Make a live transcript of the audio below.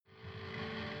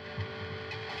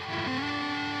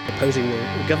opposing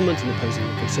the government and opposing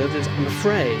the Conservatives. I'm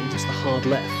afraid it's the hard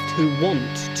left who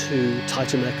want to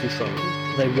tighten their control.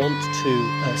 They want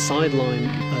to sideline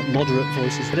moderate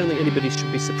voices. I don't think anybody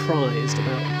should be surprised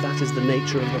about that is the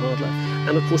nature of the hard left.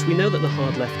 And of course we know that the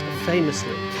hard left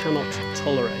famously cannot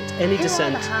tolerate any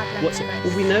dissent.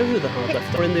 Well, we know who the hard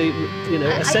left are in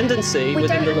the ascendancy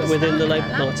within the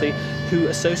Labour Party who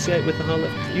associate with the hard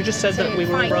left. You just said that we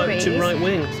were right to right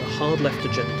wing. The hard left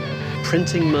agenda,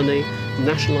 printing money,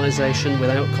 nationalisation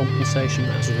without compensation,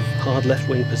 that sort of hard left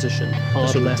wing position.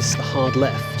 Hard left, the hard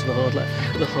left, the hard left,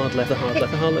 the hard left, the hard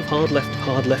left, the hard left, hard left,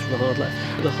 hard left, the hard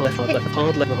left, the hard left,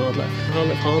 hard left, the hard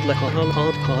left, hard left, hard left,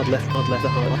 hard left, hard left, the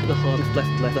hard left, the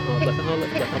hard left, the hard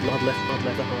left, the hard left, the hard left, hard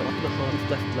left, the hard left, the hard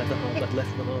left, the hard left,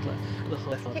 left, the hard left, the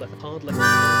hard left, hard left, hard left.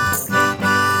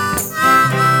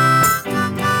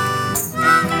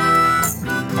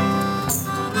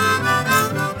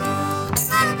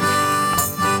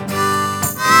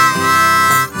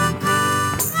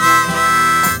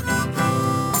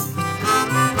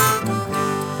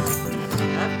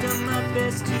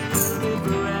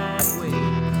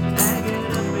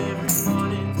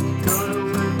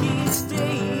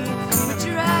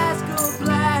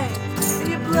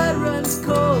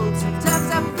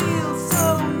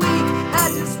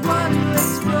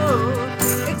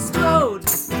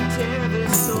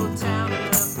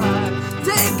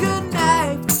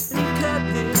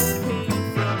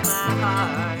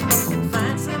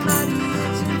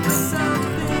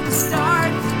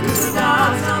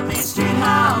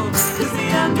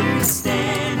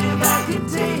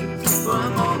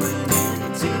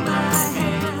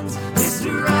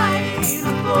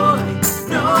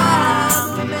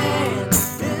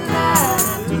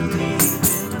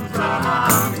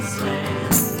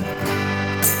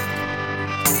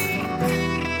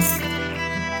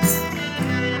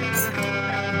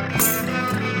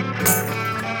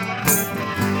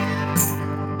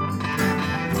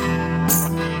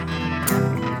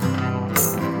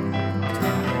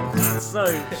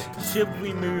 Should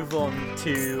we move on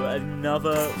to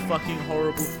another fucking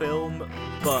horrible film,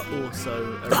 but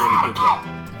also a really good one?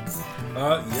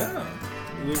 Yeah.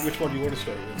 Which one do you want to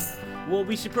start with? Well,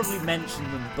 we should probably mention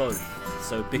them both,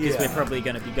 because we're probably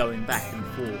going to be going back and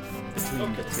forth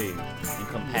between the two and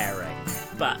comparing.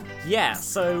 But yeah,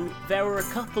 so there were a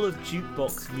couple of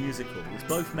jukebox musicals,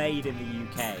 both made in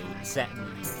the UK, set in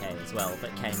the UK as well,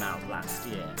 that came out last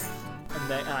year.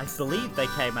 And I believe they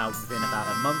came out within about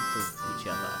a month of each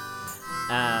other.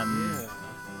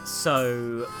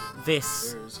 So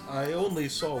this... I only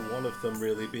saw one of them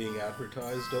really being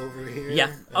advertised over here.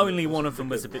 Yeah, only one of them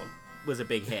was a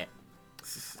big hit.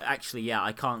 Actually, yeah,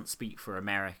 I can't speak for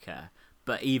America,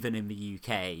 but even in the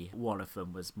UK, one of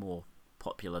them was more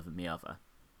popular than the other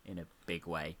in a big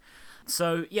way.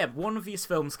 So, yeah, one of these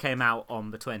films came out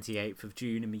on the 28th of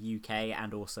June in the UK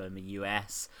and also in the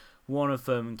US. One of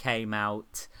them came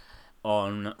out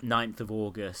on 9th of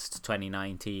August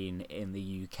 2019 in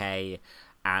the UK,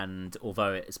 and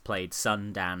although it has played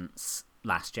Sundance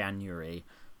last January,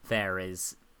 there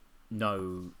is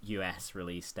no US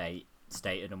release date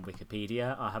stated on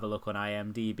Wikipedia. I'll have a look on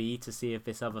IMDb to see if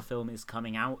this other film is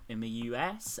coming out in the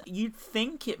US. You'd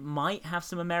think it might have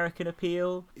some American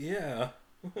appeal. Yeah.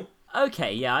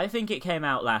 Okay, yeah, I think it came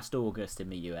out last August in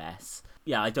the US.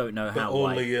 Yeah, I don't know how.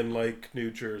 Only in, like, New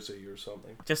Jersey or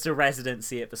something. Just a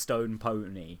residency at the Stone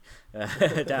Pony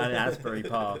down in Asbury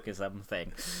Park or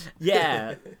something.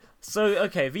 Yeah. So,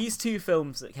 okay, these two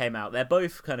films that came out, they're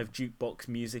both kind of jukebox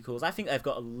musicals. I think they've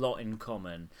got a lot in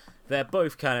common. They're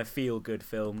both kind of feel-good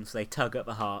films. They tug at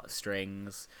the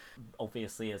heartstrings.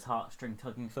 Obviously, as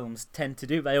heartstring-tugging films tend to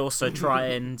do. They also try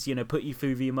and, put you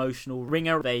through the emotional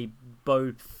ringer. They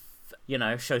both...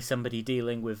 show somebody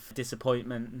dealing with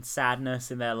disappointment and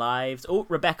sadness in their lives. Oh,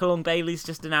 Rebecca Long-Bailey's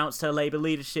just announced her Labour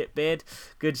leadership bid.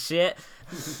 Good shit.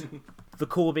 The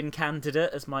Corbyn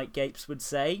candidate, as Mike Gapes would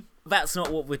say. That's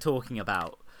not what we're talking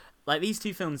about. Like, these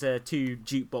two films are two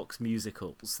jukebox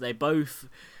musicals. They both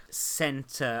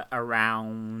centre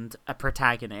around a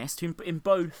protagonist who in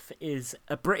both is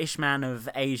a British man of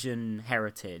Asian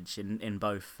heritage in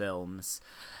both films.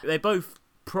 They both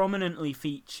prominently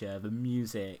feature the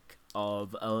music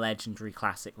of a legendary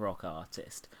classic rock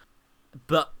artist.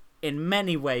 But in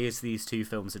many ways, these two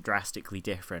films are drastically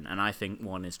different, and I think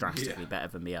one is drastically better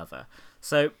than the other.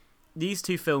 So, these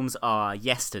two films are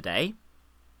Yesterday,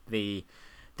 the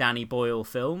Danny Boyle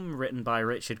film written by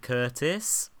Richard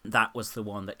Curtis. That was the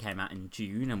one that came out in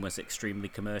June and was extremely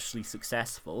commercially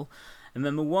successful. And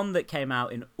then the one that came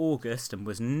out in August and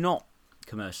was not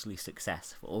commercially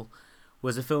successful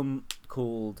was a film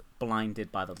called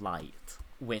Blinded by the Light,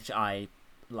 which I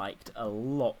liked a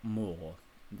lot more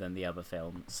than the other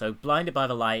film. So Blinded by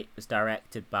the Light was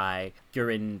directed by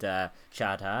Gurinder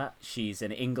Chadha. She's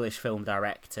an English film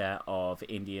director of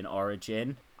Indian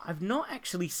origin. I've not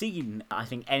actually seen, I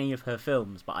think, any of her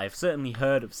films, but I've certainly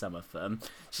heard of some of them.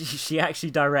 She actually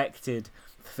directed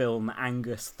the film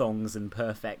Angus, Thongs and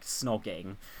Perfect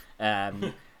Snogging,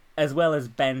 as well as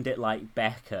Bend It Like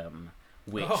Beckham,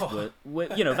 which was,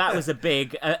 that was a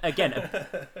big, a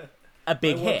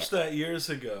big hit. I watched that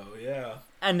years ago, yeah.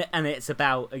 And it's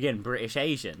about, again, British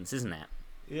Asians, isn't it?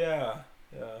 Yeah.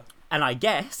 And I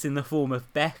guess, in the form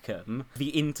of Beckham, the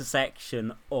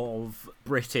intersection of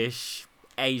British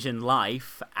Asian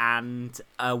life and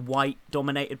a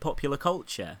white-dominated popular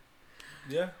culture.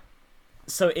 Yeah.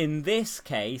 So in this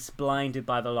case, Blinded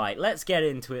by the Light, let's get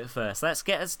into it first.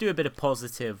 Let's do a bit of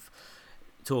positive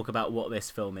talk about what this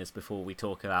film is before we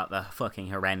talk about the fucking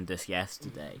horrendous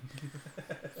yesterday.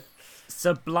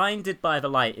 So Blinded by the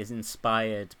Light is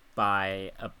inspired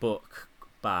by a book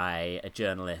by a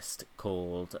journalist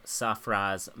called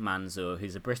Sarfraz Manzoor,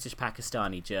 who's a British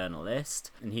Pakistani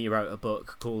journalist, and he wrote a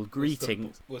book called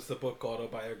Greetings. Was the book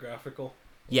autobiographical?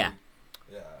 Yeah.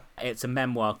 Yeah. It's a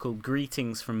memoir called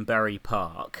Greetings from Bury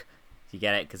Park. You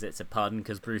get it? Because it's a pun,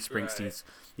 because Bruce Springsteen's...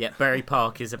 Right. Yeah, Bury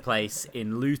Park is a place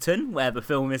in Luton where the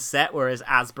film is set, whereas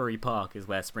Asbury Park is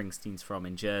where Springsteen's from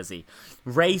in Jersey.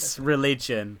 Race,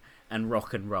 religion, and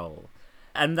rock and roll.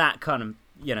 And that kind of,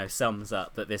 sums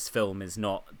up that this film is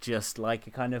not just like a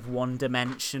kind of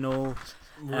one-dimensional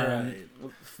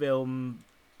film.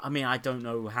 I mean, I don't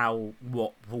know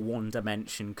what the one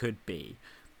dimension could be,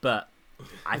 but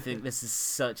I think this is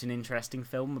such an interesting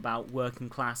film about working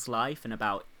class life and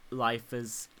about life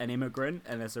as an immigrant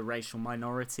and as a racial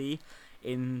minority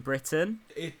in Britain.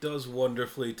 It does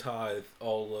wonderfully tie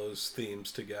all those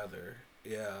themes together.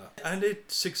 Yeah, and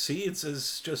it succeeds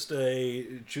as just a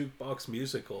jukebox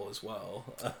musical as well.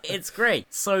 It's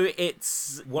great. So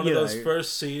it's one of those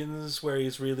first scenes where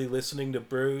he's really listening to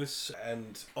Bruce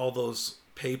and all those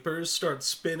papers start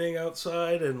spinning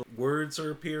outside and words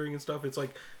are appearing and stuff. It's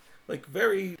like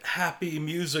very happy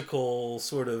musical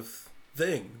sort of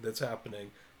thing that's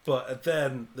happening. But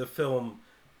then the film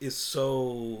is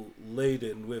so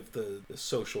laden with the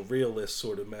social realist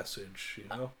sort of message,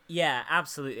 Yeah,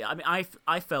 absolutely. I mean,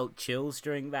 I felt chills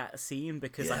during that scene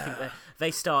because I think that they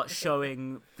start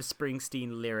showing the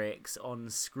Springsteen lyrics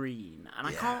on screen, and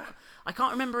I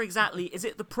can't remember exactly. Is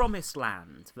it The Promised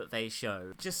Land that they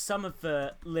show? Just some of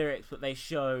the lyrics that they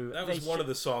show. That was one of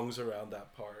the songs around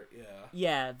that part. Yeah.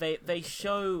 Yeah, they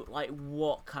show like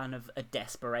what kind of a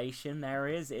desperation there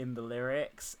is in the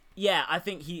lyrics. Yeah, I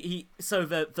think he so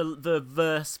the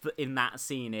verse in that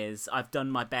scene is, I've done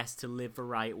my best to live the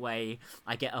right way.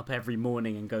 I get up every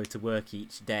morning and go to work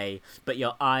each day, but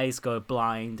your eyes go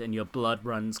blind and your blood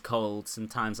runs cold.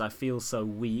 Sometimes I feel so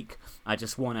weak, I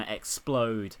just want to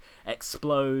explode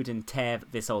and tear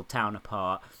this old town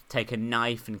apart. Take a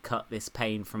knife and cut this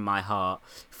pain from my heart.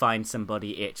 Find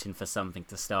somebody itching for something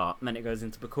to start. And then it goes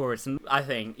into the chorus, and I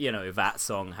think, that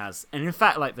song has, and in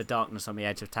fact, like the Darkness on the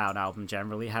Edge of Town album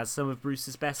generally has some of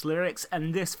Bruce's best lyrics,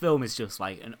 and this film is just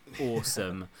like an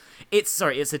awesome it's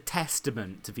a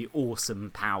testament to the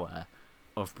awesome power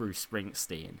of Bruce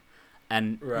Springsteen,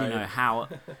 and how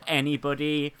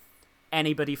anybody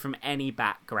from any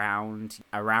background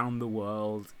around the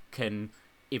world can,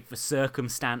 if the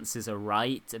circumstances are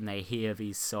right and they hear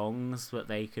these songs, that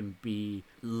they can be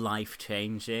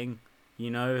life-changing.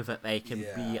 That they can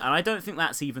be... And I don't think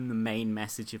that's even the main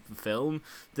message of the film,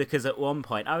 because at one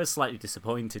point I was slightly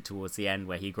disappointed towards the end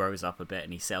where he grows up a bit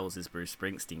and he sells his Bruce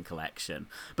Springsteen collection.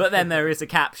 But then there is a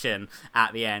caption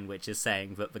at the end which is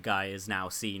saying that the guy has now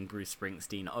seen Bruce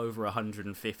Springsteen over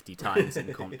 150 times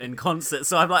in concert.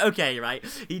 So I'm like, okay, right,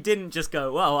 he didn't just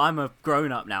go, well, I'm a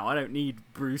grown-up now, I don't need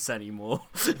Bruce anymore.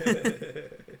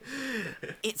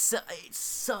 It's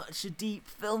such a deep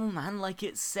film, man. Like,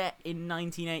 it's set in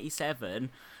 1987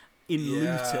 in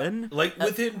Luton. Like,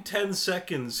 within 10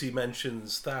 seconds he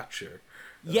mentions Thatcher.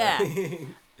 Yeah.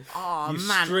 Oh, you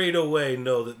man. straight away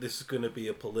know that this is going to be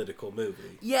a political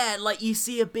movie. Yeah, like you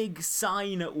see a big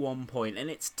sign at one point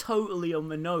and it's totally on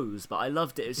the nose, but I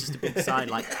loved it. It was just a big sign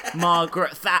like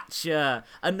Margaret Thatcher,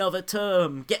 another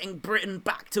term, getting Britain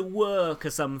back to work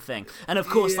or something. And of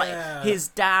course, like his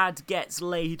dad gets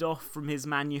laid off from his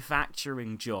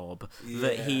manufacturing job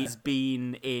that he's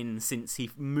been in since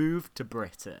he moved to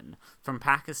Britain from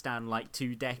Pakistan like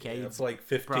 2 decades. It's like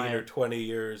 15 or 20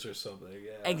 years or something.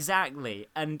 Yeah. Exactly.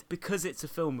 And because it's a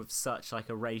film with such like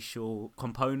a racial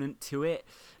component to it,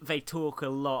 they talk a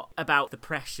lot about the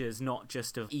pressures not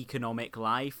just of economic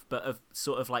life, but of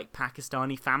sort of like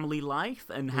Pakistani family life,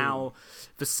 and how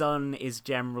the son is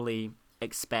generally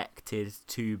expected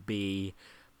to be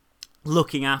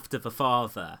looking after the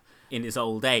father in his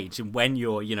old age, and when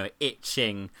you're, you know,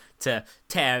 itching to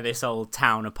tear this old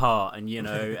town apart and, you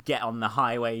know, get on the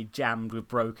highway jammed with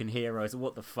broken heroes,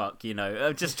 what the fuck, you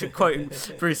know, just quoting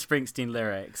Bruce Springsteen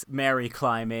lyrics, Mary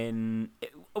climb in,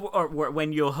 or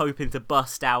when you're hoping to pull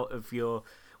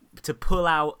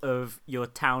out of your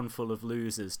town full of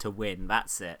losers to win,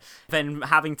 that's it. Then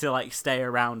having to, like, stay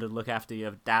around and look after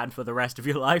your dad for the rest of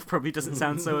your life probably doesn't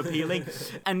sound so appealing.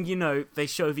 And, you know, they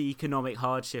show the economic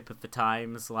hardship of the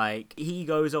times. Like, he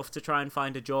goes off to try and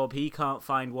find a job, he can't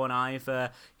find one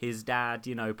either. His dad,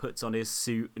 you know, puts on his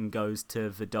suit and goes to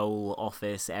the Dole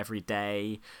office every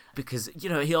day because, you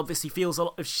know, he obviously feels a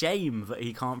lot of shame that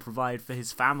he can't provide for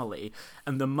his family,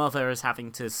 and the mother is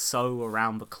having to sew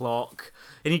around the clock,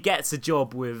 and he gets a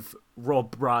job with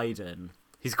Rob Brydon.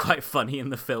 He's quite funny in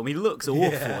the film. He looks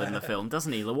awful in the film,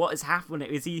 doesn't he? What is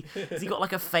happening? Has he got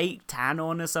like a fake tan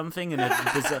on or something and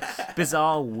a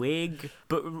bizarre wig?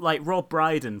 But like Rob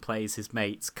Brydon plays his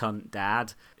mate's cunt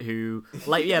dad, who,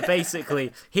 like, yeah,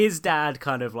 basically his dad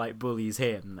kind of like bullies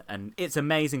him. And it's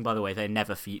amazing, by the way, they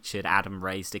never featured Adam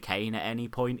Raised a Cane at any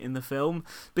point in the film,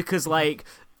 because like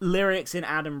lyrics in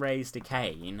Adam Raised a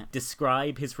Cane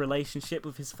describe his relationship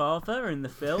with his father in the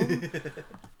film.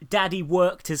 Daddy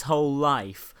worked his whole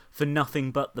life for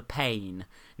nothing but the pain.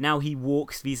 Now he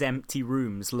walks these empty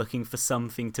rooms looking for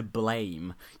something to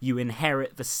blame. You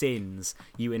inherit the sins,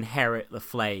 you inherit the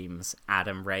flames.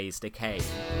 Adam Raised a Cane.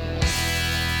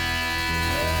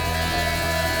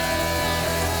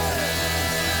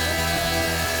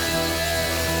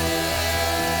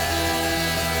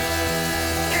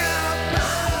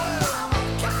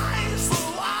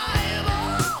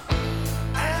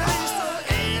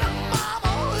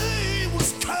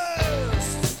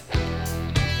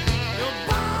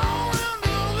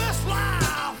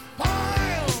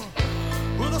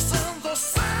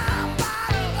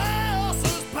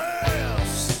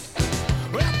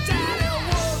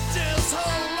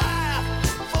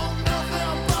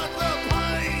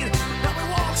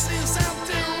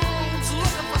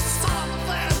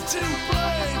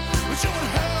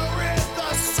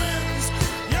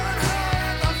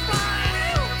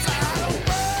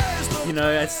 You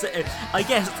know, I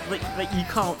guess like you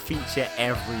can't feature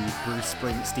every Bruce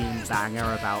Springsteen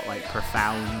banger about like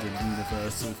profound and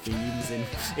universal themes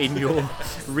in your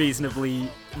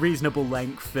reasonable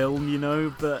length film, you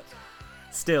know, but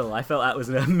still, I felt that was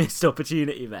a missed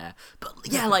opportunity there. But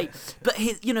yeah, like, but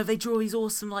his, you know, they draw these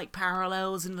awesome like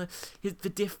parallels, and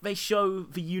they show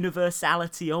the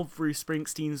universality of Bruce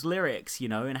Springsteen's lyrics, you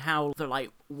know, and how the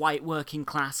like white working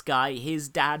class guy, his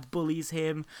dad bullies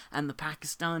him, and the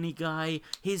Pakistani guy,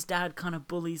 his dad kind of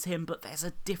bullies him, but there's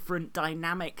a different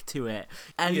dynamic to it.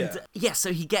 And yeah,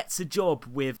 so he gets a job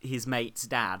with his mate's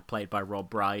dad, played by Rob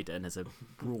Brydon, as a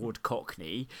broad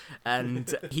cockney,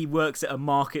 and he works at a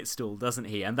market stall, doesn't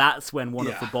he? And that's when one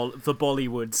of the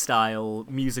Bollywood style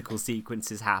musical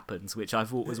sequences happens, which I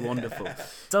thought was wonderful.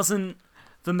 Doesn't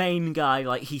the main guy,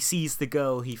 like, he sees the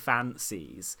girl he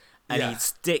fancies, and he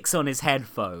sticks on his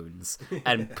headphones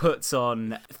and puts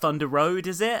on Thunder Road,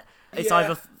 is it? It's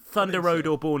either Thunder Road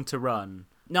or Born to Run.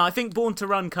 No, I think Born to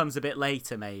Run comes a bit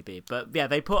later, maybe. But yeah,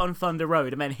 they put on Thunder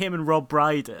Road, and then him and Rob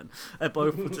Brydon are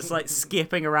both just like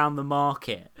skipping around the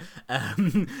market.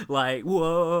 Like,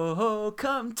 whoa,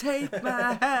 come take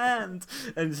my hand.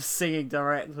 And just singing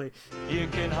directly. You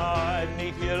can hide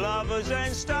neath your lovers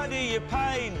and study your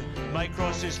pain. Make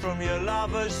crosses from your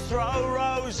lovers, throw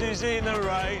roses in the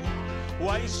rain.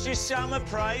 Waste your summer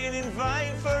praying in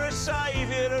vain for a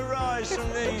saviour to rise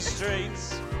from these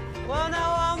streets. Well,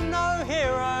 now I'm no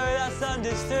hero, that's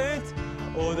understood.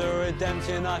 All the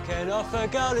redemption I can offer,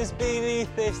 girl, is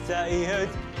beneath this dirty hood.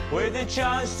 With a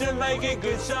chance to make it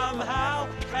good somehow.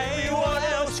 Hey, what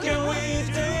else can we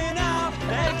do now?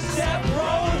 Except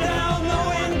roll down the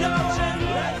windows and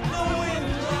let the wind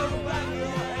blow back your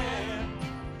hair.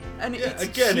 And it's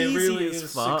again, it cheesy really as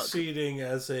is fuck. succeeding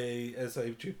as a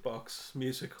jukebox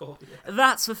musical.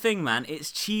 That's the thing, man.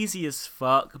 It's cheesy as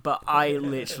fuck, but I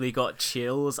literally got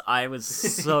chills. I was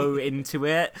so into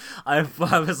it. I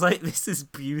was like, this is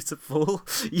beautiful,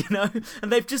 you know?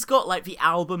 And they've just got, like, the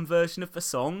album version of the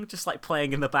song just, like,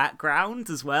 playing in the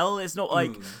background as well. It's not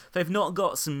like they've not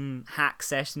got some hack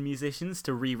session musicians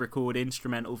to re-record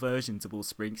instrumental versions of all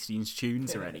Springsteen's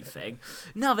tunes or anything.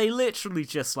 No, they literally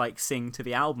just, like, sing to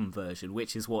the album version,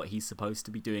 which is what he's supposed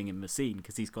to be doing in the scene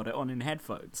because he's got it on in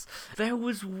headphones. There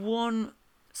was one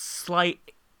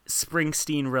slight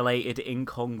Springsteen related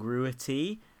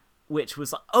incongruity, which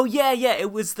was like,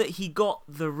 it was that he got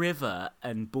The River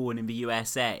and Born in the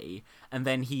USA, and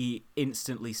then he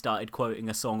instantly started quoting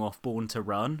a song off Born to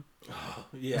Run.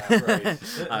 Yeah, right.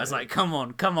 I was like, come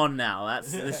on now,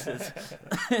 this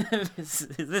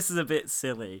is a bit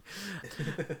silly.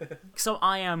 So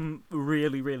I am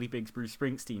really, really big Bruce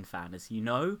Springsteen fan, as you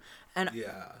know, and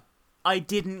Yeah. I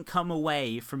didn't come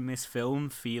away from this film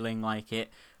feeling like it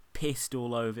pissed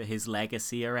all over his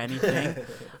legacy or anything.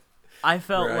 I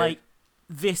felt Right. like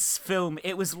this film,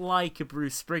 it was like a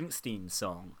Bruce Springsteen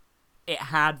song. It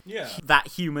had that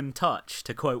human touch,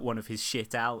 to quote one of his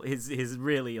his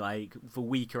really, like, the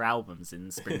weaker albums in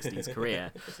Springsteen's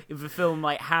career. The film,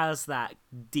 like, has that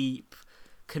deep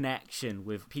connection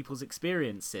with people's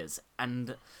experiences,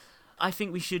 and I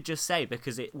think we should just say,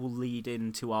 because it will lead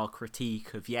into our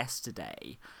critique of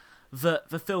Yesterday, that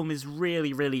the film is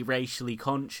really, really racially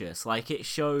conscious. Like, it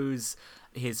shows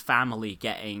his family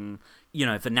getting, you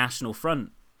know, the National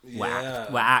Front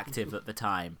were active at the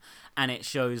time, and it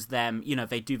shows them, you know,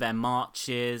 they do their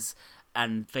marches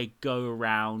and they go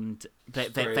around, they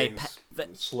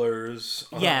slurs.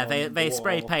 yeah, on they the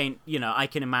spray wall. paint, you know, I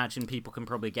can imagine people can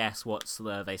probably guess what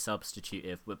slur they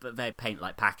substitute with, but they paint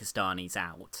like Pakistanis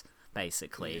out,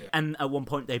 basically. Yeah. And at one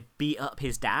point they beat up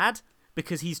his dad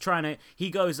because he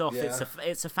goes off, Yeah.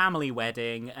 it's a family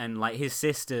wedding, and like his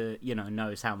sister, you know,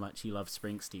 knows how much he loves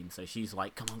Springsteen, so she's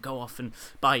like, come on, go off and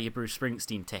buy your Bruce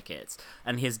Springsteen tickets.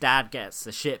 And his dad gets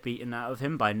the shit beaten out of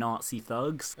him by Nazi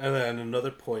thugs. And then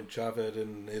another point, Javed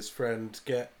and his friend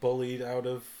get bullied out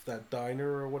of that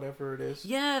diner or whatever it is.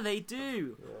 Yeah, they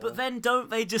do. But then don't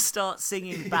they just start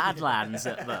singing Badlands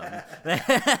at them?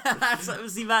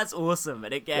 that's awesome.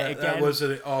 And again, That was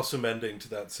an awesome ending to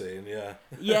that scene, yeah.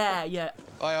 yeah.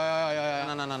 Oi.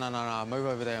 No. Move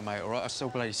over there, mate, all right? I still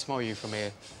bloody smell you from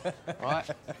here. All right?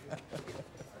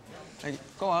 Hey,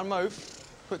 go on, move.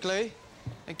 Quickly.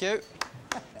 Thank you.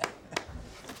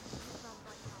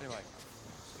 Anyway.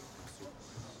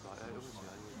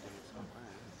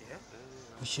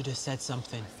 We should have said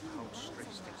something.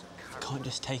 Can't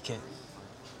just take it.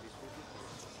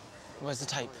 Where's the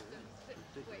tape?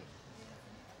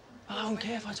 I don't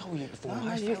care if I told you before, No,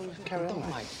 mate. you carry on,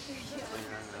 mate.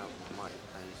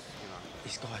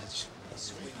 This guy's...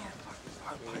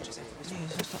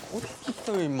 What are you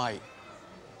doing, mate?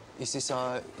 Is this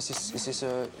a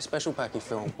special Packy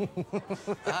film?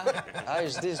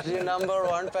 Is this your number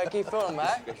one Packy film,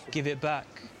 eh? Give it back.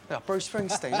 Yeah, Bruce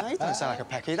Springsteen, eh? He don't sound like a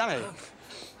Packy, does he?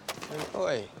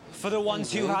 Oi. For the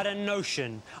ones who had a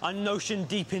notion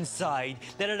deep inside,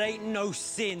 that it ain't no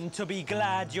sin to be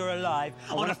glad you're alive.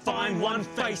 I wanna find one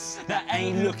face that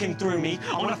ain't looking through me.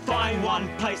 I wanna find one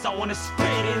place I wanna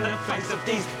spit in the face of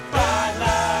these bad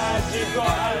lads. You've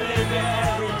gotta live it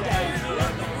every day.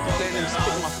 Let him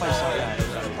spit in my face like that.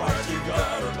 You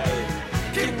gotta pay.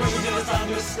 Keep me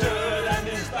misunderstood and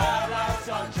these bad lads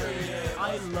are treated.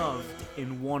 I loved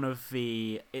in one of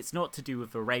the... It's not to do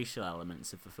with the racial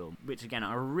elements of the film, which, again,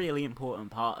 are a really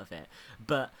important part of it,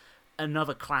 but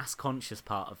another class-conscious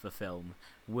part of the film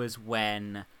was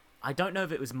when... I don't know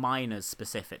if it was miners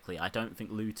specifically. I don't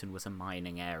think Luton was a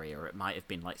mining area, or it might have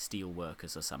been like steel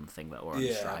workers or something that were on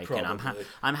strike. Probably. And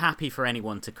I'm happy for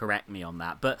anyone to correct me on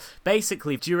that. But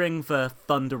basically, during the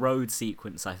Thunder Road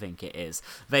sequence, I think it is,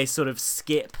 they sort of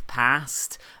skip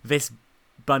past this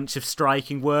bunch of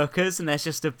striking workers, and there's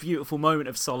just a beautiful moment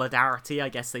of solidarity. I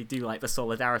guess they do like the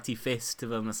solidarity fist to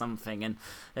them or something, and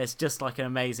it's just like an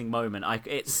amazing moment.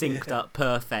 It synced up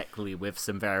perfectly with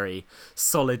some very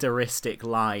solidaristic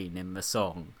line in the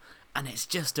song, and it's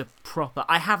just a proper...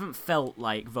 I haven't felt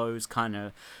like those kind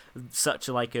of such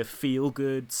like a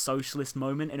feel-good socialist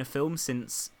moment in a film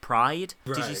since Pride.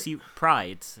 Did you Right. see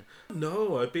Pride?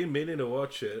 No, I've been meaning to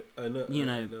watch it. I know. You I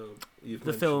know, you've the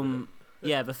mentioned film...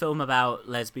 Yeah, the film about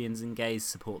lesbians and gays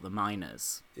support the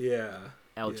miners. it. Yeah.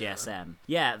 LGSM.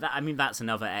 Yeah, that's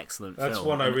another excellent That's film.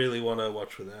 one I And- really want to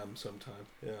watch with them sometime.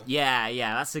 Yeah.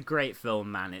 Yeah, that's a great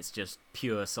film, man. It's just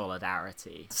pure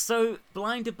solidarity. So,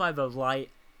 Blinded by the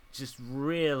Light just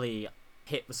really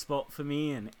hit the spot for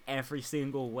me in every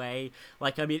single way.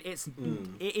 Like, I mean, it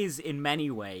is in many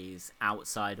ways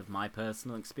outside of my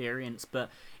personal experience, but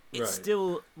it's Right.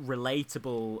 still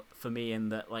relatable for me in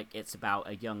that, like, it's about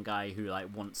a young guy who,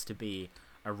 like, wants to be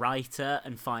a writer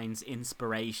and finds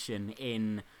inspiration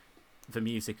in the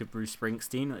music of Bruce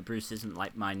Springsteen. Like, Bruce isn't,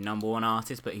 like, my number one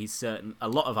artist, but he's certain... A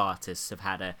lot of artists have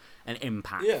had an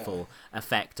impactful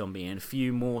effect on me, and a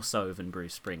few more so than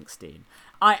Bruce Springsteen.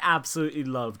 I absolutely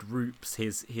loved Roops,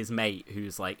 his mate,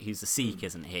 who's a Sikh,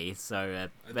 isn't he? So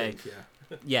I think, yeah.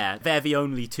 Yeah, they're the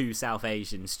only 2 South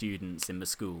Asian students in the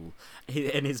school.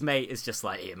 And his mate is just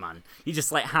like, here, man. He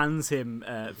just like hands him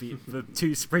the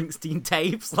 2 Springsteen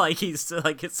tapes like it's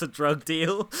a drug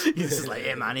deal. He's just like,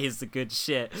 here, man, here's the good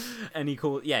shit. And he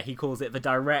calls it the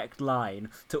direct line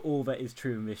to all that is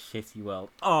true in this shitty world.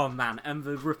 Oh, man. And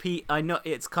the repeat, I know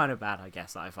it's kind of bad, I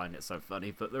guess. I find it so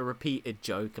funny. But the repeated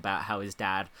joke about how his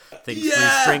dad thinks Bruce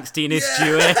Springsteen is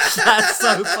Jewish. That's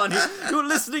so funny. You're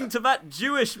listening to that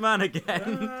Jewish man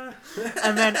again.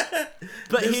 And then,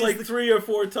 but there's like 3 or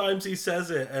 4 times he says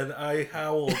it, and I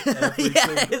howled every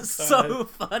single time. It's so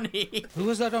funny. Who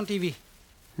was that on TV?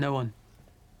 No one.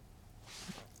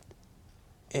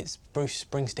 It's Bruce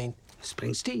Springsteen.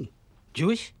 Springsteen?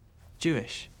 Jewish?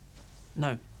 Jewish?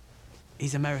 No.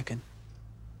 He's American.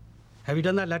 Have you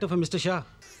done that letter for Mr. Shah?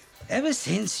 Ever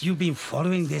since you've been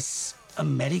following this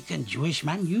American Jewish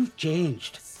man, you've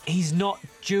changed. He's not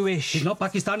Jewish. He's not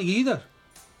Pakistani either.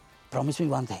 Promise me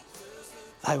one thing.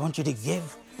 I want you to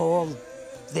give all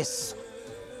this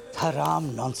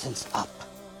haram nonsense up.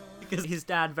 Because his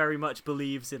dad very much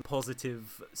believes in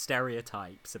positive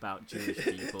stereotypes about Jewish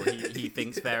people. He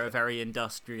thinks they're a very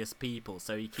industrious people,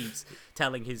 so he keeps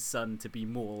telling his son to be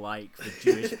more like the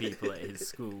Jewish people at his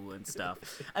school and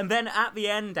stuff. And then at the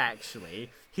end,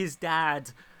 actually, his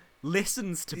dad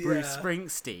listens to Bruce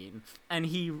Springsteen, and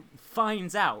he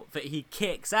finds out that he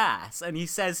kicks ass, and he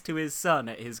says to his son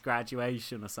at his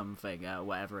graduation or something,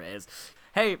 whatever it is,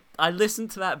 hey, I listened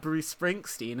to that Bruce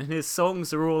Springsteen, and his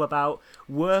songs are all about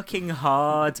working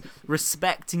hard,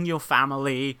 respecting your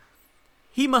family.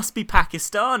 He must be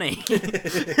Pakistani.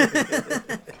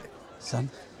 Son,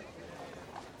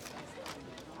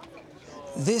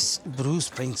 this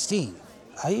Bruce Springsteen,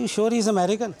 are you sure he's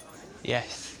American?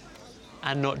 Yes.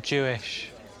 And not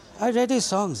Jewish. I read his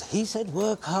songs. He said,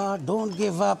 work hard, don't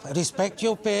give up, respect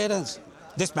your parents.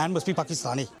 This man must be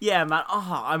Pakistani. Yeah, man.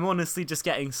 I'm honestly just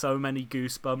getting so many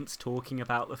goosebumps talking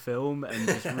about the film and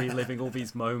just reliving all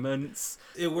these moments.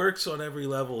 It works on every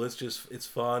level. It's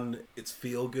fun. It's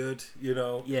feel good, you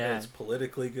know? Yeah. It's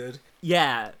politically good.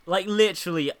 Yeah, like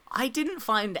literally, I didn't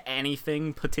find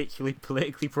anything particularly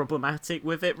politically problematic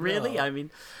with it, really. No. I mean,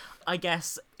 I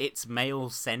guess it's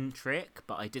male-centric,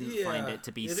 but I didn't find it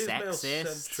to be sexist. It is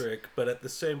male-centric, but at the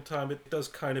same time, it does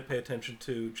kind of pay attention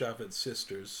to Javed's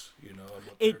sisters, you know. And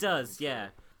what It they're does, going yeah.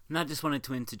 And I just wanted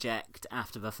to interject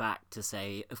after the fact to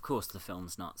say, of course the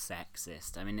film's not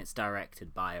sexist. I mean, it's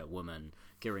directed by a woman,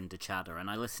 Gurinder Chadha, and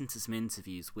I listened to some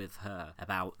interviews with her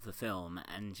about the film,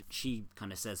 and she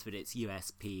kind of says that its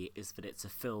USP is that it's a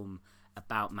film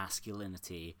about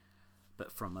masculinity,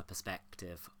 but from a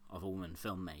perspective of a woman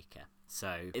filmmaker.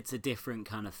 So it's a different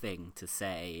kind of thing to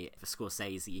say the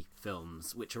Scorsese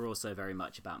films, which are also very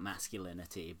much about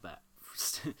masculinity, but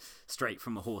straight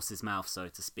from a horse's mouth, so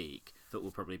to speak, that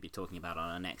we'll probably be talking about on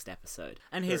our next episode.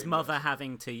 And his mother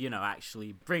having to, you know,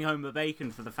 actually bring home the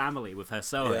bacon for the family with her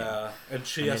sewing. Yeah, and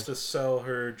she has to sell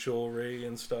her jewelry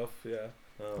and stuff, yeah.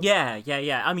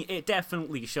 Yeah. I mean, it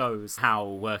definitely shows how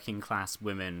working class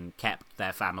women kept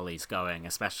their families going,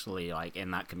 especially like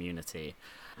in that community.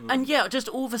 And yeah, just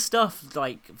all the stuff,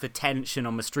 like the tension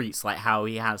on the streets, like how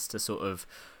he has to sort of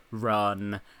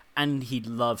run, and he'd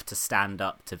love to stand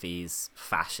up to these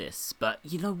fascists, but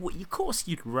you know what? Of course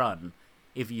you'd run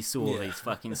if you saw these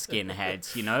fucking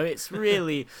skinheads, you know? It's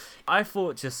really, I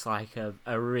thought just like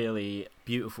a really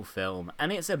beautiful film,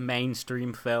 and it's a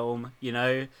mainstream film, you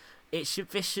know?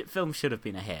 This film should have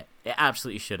been a hit. It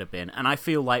absolutely should have been. And I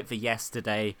feel like the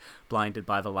yesterday Blinded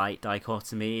by the Light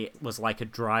dichotomy was like a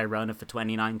dry run of the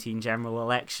 2019 general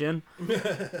election.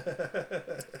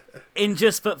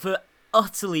 For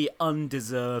utterly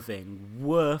undeserving,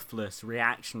 worthless,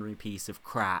 reactionary piece of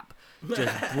crap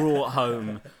just brought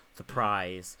home the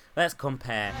prize. Let's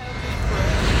compare.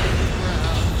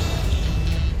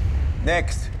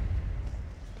 Next.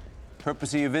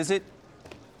 Purpose of your visit?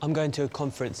 I'm going to a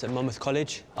conference at Monmouth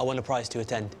College. I won a prize to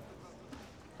attend.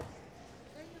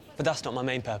 But that's not my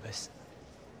main purpose.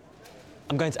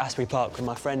 I'm going to Asbury Park with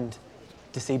my friend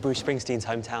to see Bruce Springsteen's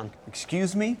hometown.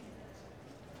 Excuse me?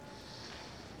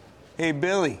 Hey,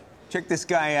 Billy, check this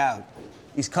guy out.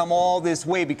 He's come all this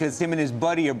way because him and his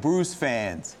buddy are Bruce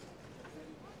fans.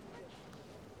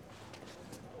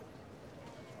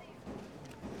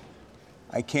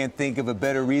 I can't think of a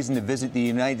better reason to visit the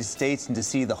United States than to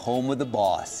see the home of the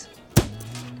boss.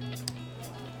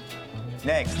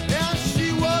 Next. And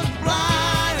she was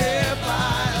blinded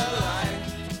by a light.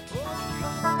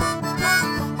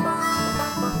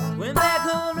 Went back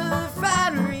home to the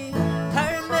refinery.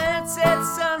 Hired man said,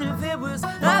 son, if it was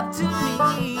up to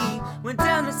me. Went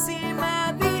down to see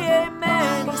my VA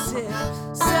man. He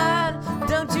said, son,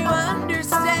 don't you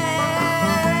understand?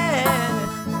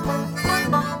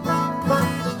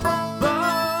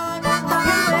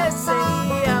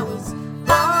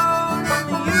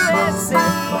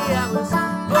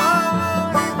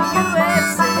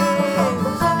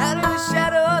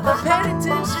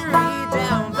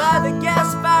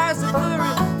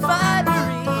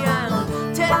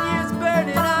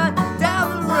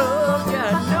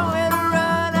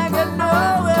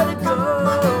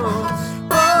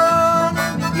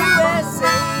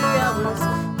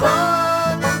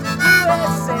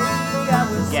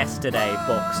 yesterday,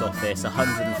 box office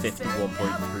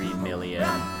 151.3 million,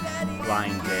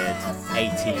 blinded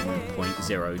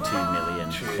 18.02 million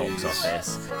box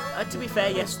office. To be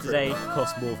fair, yesterday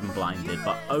cost more than blinded,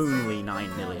 but only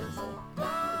 9 million more.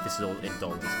 This is all in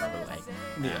dollars, by the way.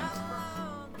 Yeah.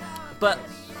 But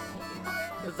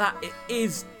that it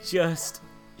is just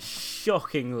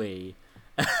shockingly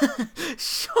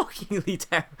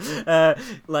terrible.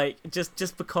 Like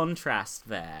just the contrast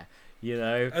there, you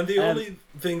know. And the only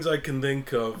things I can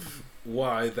think of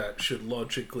why that should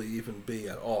logically even be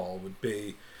at all would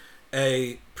be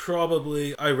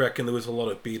probably I reckon there was a lot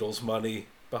of Beatles money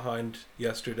behind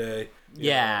yesterday.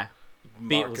 Yeah,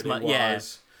 Beatles money. Yeah,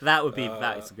 that would be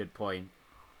that's a good point.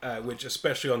 Which,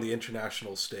 especially on the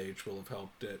international stage, will have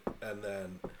helped it. And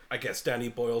then, I guess Danny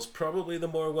Boyle's probably the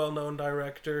more well-known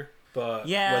director, but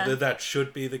whether that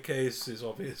should be the case is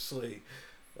obviously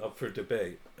up for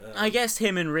debate. I guess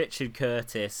him and Richard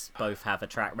Curtis both have a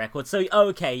track record. So,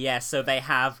 okay, yeah, so they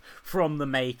have from the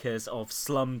makers of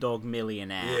Slumdog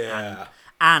Millionaire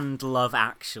and Love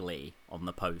Actually on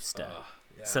the poster.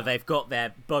 So they've got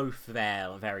both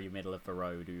their very middle of the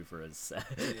road oeuvres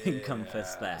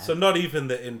encompassed there. So not even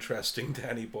the interesting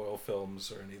Danny Boyle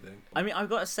films or anything. I mean, I've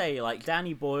got to say, like,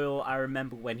 Danny Boyle, I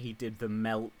remember when he did the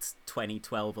Melt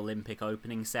 2012 Olympic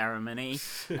opening ceremony,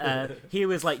 he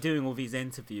was, like, doing all these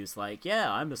interviews, like,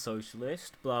 yeah, I'm a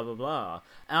socialist, blah, blah, blah.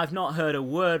 And I've not heard a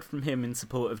word from him in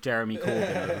support of Jeremy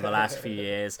Corbyn over the last few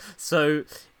years. So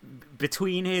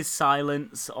between his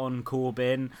silence on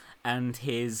Corbyn and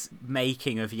his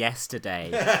making of yesterday,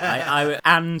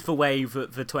 and the way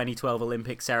that the 2012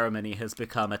 Olympic ceremony has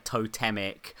become a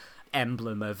totemic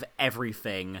emblem of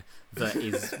everything that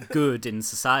is good in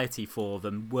society for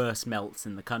the worst melts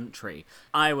in the country,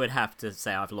 I would have to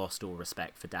say I've lost all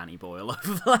respect for Danny Boyle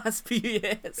over the last few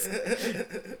years.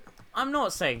 I'm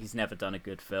not saying he's never done a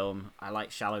good film. I like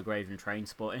Shallow Grave and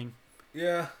Trainspotting.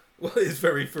 Yeah. Well, his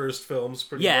very first films,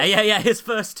 pretty much. Yeah, his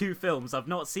first two films. I've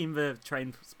not seen the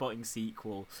Trainspotting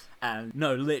sequel, and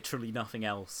no, literally nothing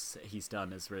else he's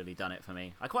done has really done it for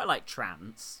me. I quite like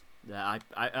Trance.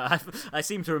 I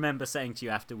seem to remember saying to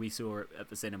you after we saw it at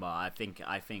the cinema, I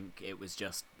think it was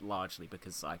just largely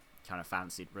because I kind of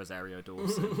fancied Rosario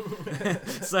Dawson.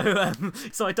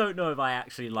 So I don't know if I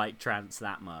actually like Trance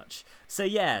that much. So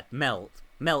yeah, Melt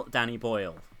Danny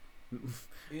Boyle.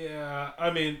 Yeah,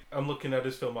 I mean, I'm looking at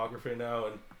his filmography now,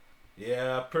 and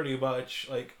yeah, pretty much.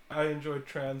 Like, I enjoyed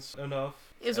Trance enough.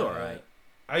 It's alright.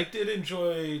 I did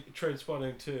enjoy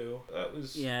Trainspotting too. That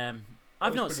was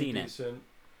I've not seen decent, it,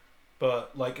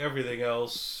 but like everything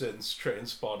else since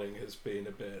Trainspotting has been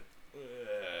a bit.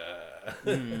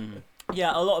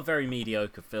 Yeah, a lot of very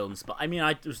mediocre films, but I mean,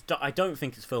 I don't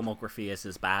think his filmography is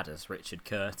as bad as Richard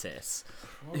Curtis,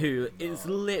 who is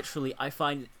literally, I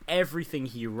find everything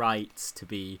he writes to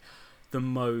be the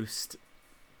most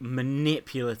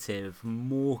manipulative,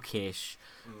 mawkish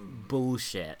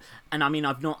bullshit. And I mean,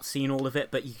 I've not seen all of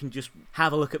it, but you can just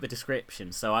have a look at the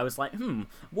description. So I was like,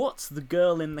 what's the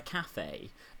girl in the cafe?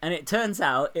 And it turns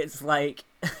out it's like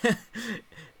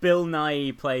Bill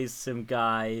Nighy plays some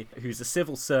guy who's a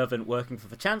civil servant working for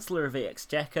the Chancellor of the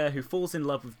Exchequer who falls in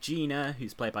love with Gina,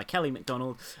 who's played by Kelly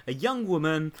MacDonald, a young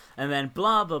woman, and then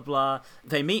blah, blah, blah.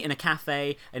 They meet in a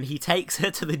cafe, and he takes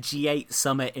her to the G8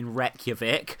 summit in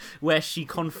Reykjavik, where she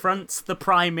confronts the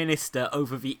Prime Minister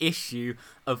over the issue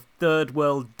of third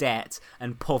world debt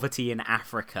and poverty in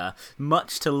Africa,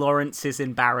 much to Lawrence's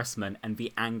embarrassment and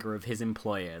the anger of his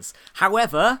employers.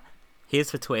 However, here's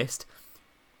the twist,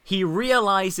 he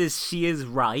realises she is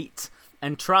right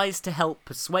and tries to help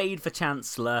persuade the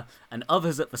Chancellor and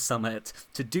others at the summit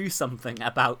to do something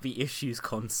about the issues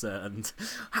concerned.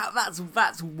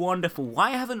 That's wonderful.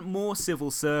 Why haven't more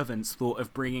civil servants thought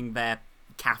of bringing their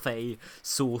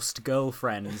cafe-sourced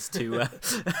girlfriends to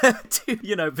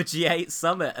the G8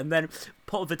 summit, and then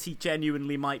poverty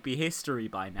genuinely might be history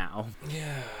by now.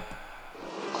 Yeah.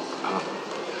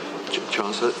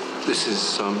 Chancellor, this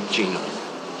is Gina.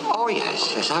 Oh,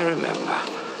 yes, I remember.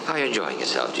 How are you enjoying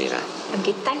yourself, Gina? I'm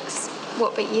good, thanks.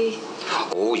 What about you?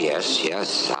 Oh,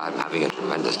 yes. I'm having a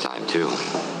tremendous time, too.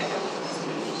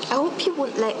 I hope you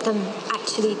won't let them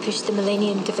actually push the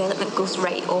Millennium Development Goals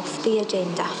right off the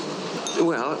agenda.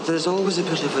 Well, there's always a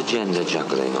bit of agenda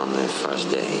juggling on the first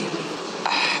day.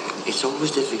 It's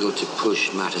always difficult to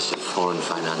push matters of foreign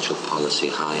financial policy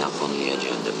high up on the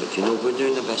agenda, but, we're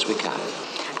doing the best we can.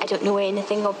 I don't know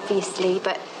anything, obviously,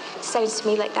 but it sounds to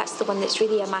me like that's the one that's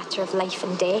really a matter of life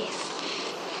and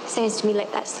death. It sounds to me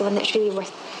like that's the one that's really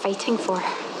worth fighting for.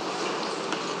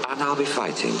 And I'll be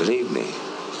fighting, believe me.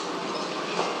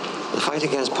 The fight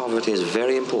against poverty is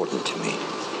very important to me.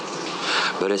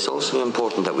 But it's also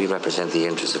important that we represent the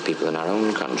interests of people in our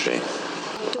own country.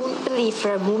 I don't believe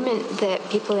for a moment that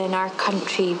people in our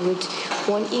country would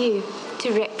want you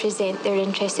to represent their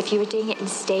interests if you were doing it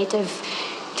instead of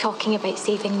talking about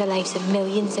saving the lives of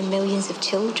millions and millions of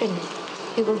children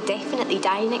who will definitely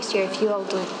die next year if you all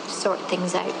don't sort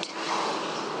things out.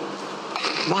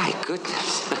 My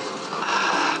goodness.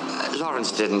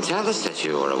 Lawrence didn't tell us that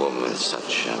you were a woman with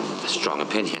such strong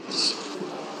opinions.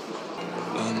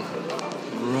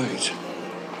 Right.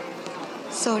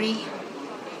 Sorry.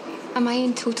 Am I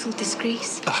in total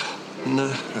disgrace?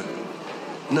 No.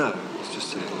 No, it's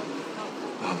just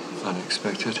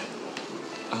unexpected.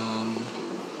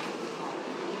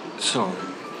 Sorry.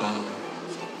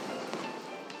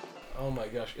 Oh my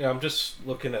gosh. Yeah, I'm just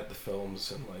looking at the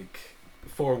films and like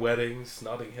Four Weddings,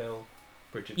 Notting Hill,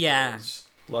 Bridget Jones,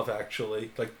 Love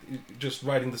Actually, like just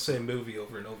writing the same movie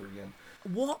over and over again.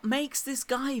 What makes this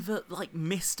guy like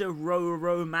Mr.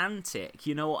 Romantic?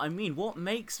 You know what I mean? What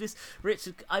makes this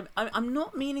Richard? I'm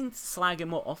not meaning to slag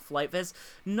him off. Like, there's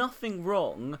nothing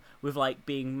wrong with like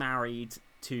being married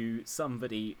to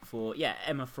somebody for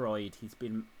Emma Freud. He's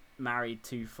been married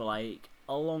to for like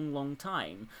a long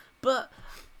time. But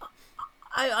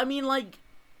I mean, like,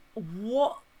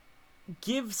 what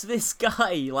gives this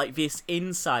guy like this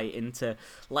insight into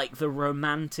like the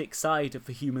romantic side of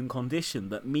the human condition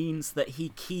that means that he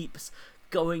keeps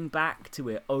going back to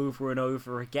it over and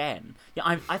over again?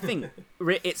 Yeah, I think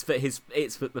it's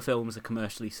that the films are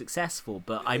commercially successful,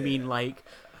 but I mean, like,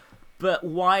 but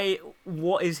why?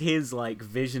 What is his like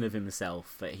vision of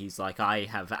himself that he's like, I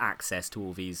have access to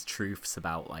all these truths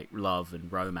about like love and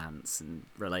romance and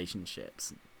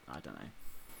relationships? I don't know.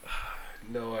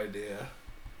 No idea.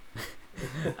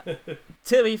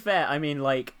 To be fair, I mean,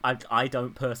 like, I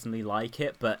don't personally like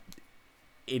it, but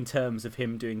in terms of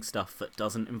him doing stuff that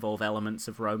doesn't involve elements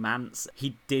of romance,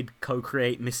 he did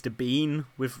co-create Mr. Bean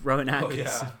with Rowan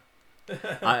Atkinson. Oh,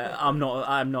 yeah. I'm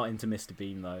not into Mr.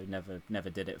 Bean though. Never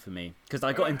did it for me because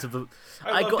I got into the.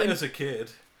 I loved it as a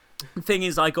kid. The thing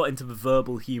is, I got into the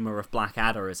verbal humour of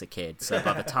Blackadder as a kid, so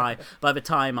by the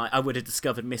time I would have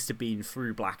discovered Mr. Bean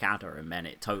through Blackadder, and then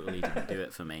it totally didn't do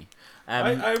it for me.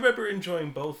 I remember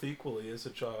enjoying both equally as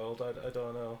a child. I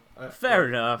don't know. Fair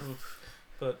enough.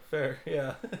 But fair,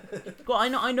 yeah. Well,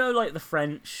 I know like the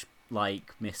French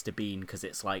like Mr. Bean because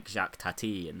it's like Jacques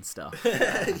Tati and stuff.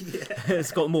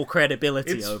 It's got more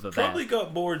credibility over there. It's probably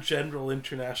got more general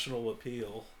international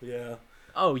appeal. Yeah.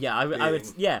 Oh yeah, I would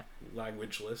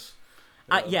languageless.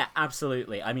 Yeah,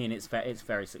 absolutely. I mean, it's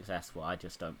very successful. I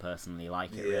just don't personally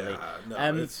like it really.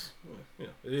 No, it's it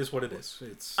is what it is.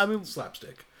 It's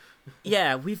slapstick.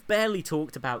 Yeah, we've barely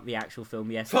talked about the actual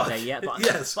film yesterday yet, but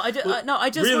yes, but I just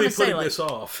really want to say, like, this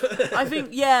off. I think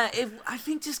I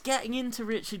think just getting into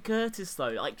Richard Curtis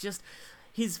though, like just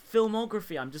his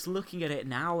filmography, I'm just looking at it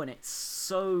now and it's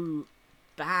so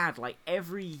bad. Like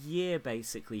every year,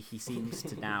 basically, he seems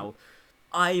to now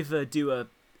either do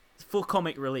for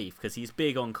comic relief, because he's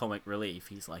big on comic relief.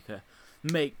 He's like a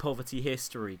make poverty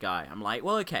history guy. I'm like,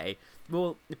 well, okay,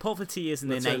 well, poverty is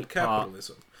an innate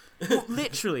capitalism. Well,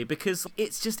 literally, because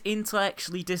it's just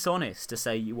intellectually dishonest to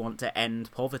say you want to end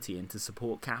poverty and to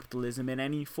support capitalism in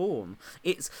any form.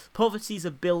 Poverty's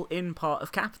a built-in part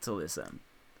of capitalism.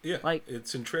 Yeah, like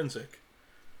it's intrinsic.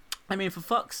 I mean, for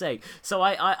fuck's sake. So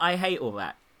I hate all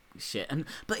that shit,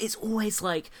 but it's always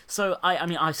like, so I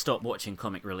mean I stopped watching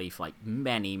comic relief like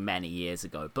many years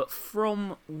ago, but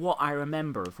from what I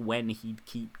remember of when he'd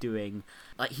keep doing,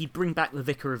 like, he'd bring back the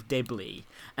Vicar of Dibley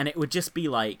and it would just be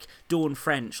like Dawn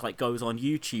French like goes on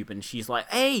YouTube and she's like,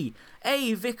 hey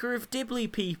Vicar of Dibley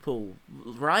people,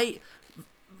 right,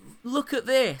 look at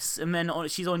this, and then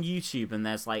she's on YouTube and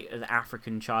there's like an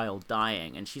African child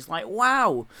dying and she's like,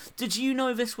 wow, did you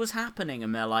know this was happening?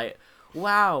 And they're like,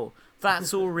 wow,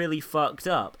 that's all really fucked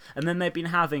up. And then they've been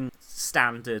having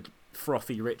standard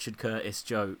frothy Richard Curtis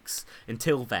jokes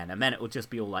until then, and then it will just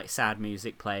be all like sad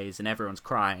music plays and everyone's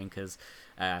crying because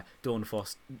Dawn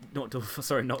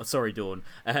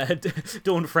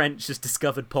French has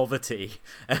discovered poverty.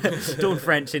 Dawn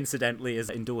French, incidentally,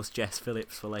 has endorsed Jess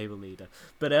Phillips for Labour leader.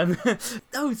 But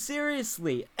no,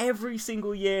 seriously, every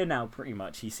single year now, pretty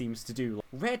much, he seems to do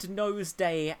Red Nose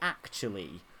Day,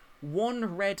 actually.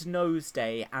 One Red Nose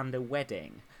Day and a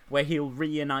Wedding, where he'll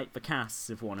reunite the casts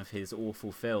of one of his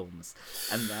awful films,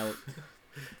 and they'll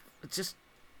just...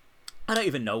 I don't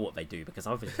even know what they do, because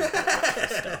obviously they don't watch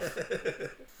this stuff.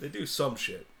 They do some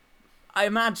shit. I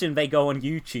imagine they go on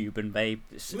YouTube and they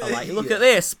are like, look at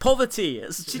this, poverty!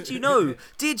 Did you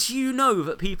know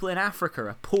that people in Africa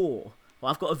are poor?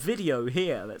 Well, I've got a video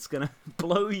here that's going to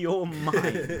blow your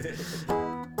mind.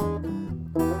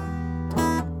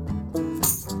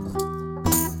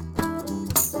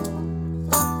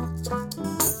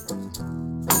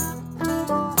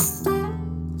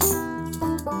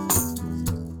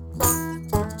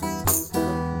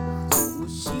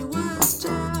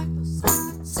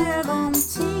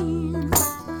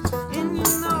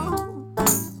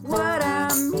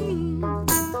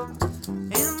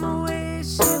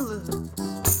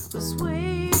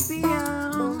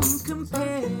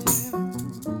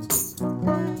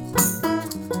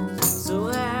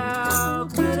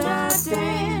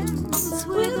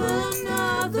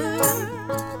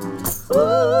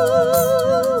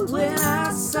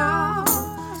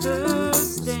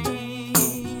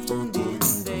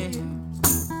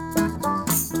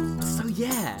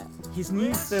 yeah, his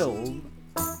new film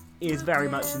is very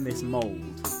much in this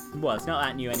mould. Well, it's not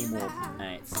that new anymore.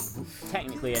 It's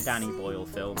technically a Danny Boyle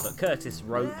film, but Curtis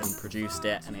wrote and produced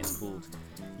it, and it's called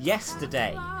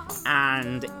Yesterday.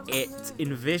 And it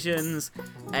envisions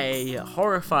a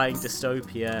horrifying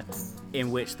dystopia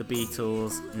in which the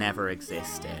Beatles never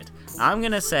existed. I'm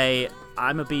going to say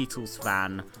I'm a Beatles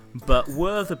fan, but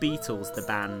were the Beatles the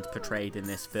band portrayed in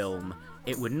this film,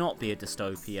 it would not be a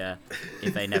dystopia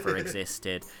if they never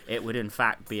existed. It would in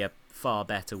fact be a far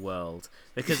better world.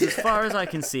 Because as far as I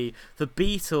can see, the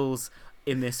Beatles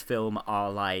in this film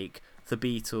are like the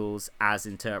Beatles as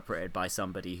interpreted by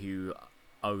somebody who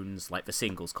owns like the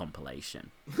singles compilation.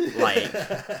 Like,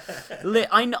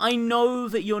 I know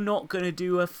that you're not going to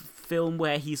do a film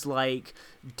where he's like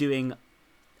doing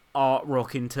art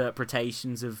rock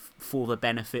interpretations of For the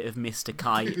Benefit of Mr.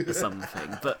 Kite or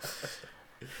something,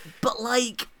 but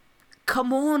like,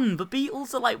 come on, the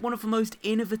Beatles are like one of the most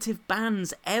innovative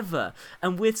bands ever,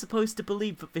 and we're supposed to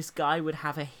believe that this guy would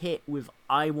have a hit with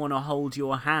I Wanna Hold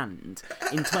Your Hand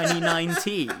in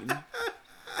 2019.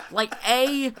 Like,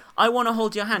 I Wanna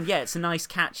Hold Your Hand, yeah, it's a nice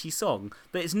catchy song,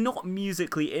 but it's not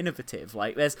musically innovative.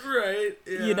 Like, there's, right,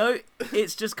 yeah. You know,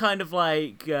 it's just kind of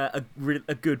like a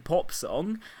good pop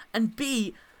song. And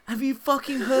B, have you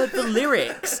fucking heard the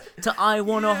lyrics to I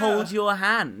Wanna Hold Your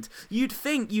Hand? You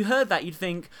heard that, you'd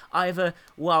think either,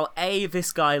 well, A,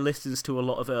 this guy listens to a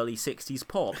lot of early 60s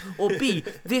pop, or B,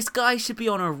 this guy should be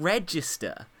on a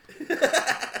register.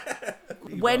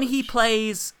 When he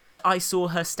plays I Saw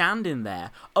Her Standing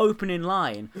There, opening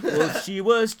line, well, she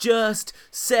was just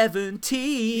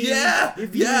 17. Yeah,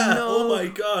 if you yeah. know. Oh my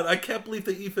god, I can't believe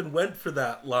they even went for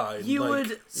that line. You like,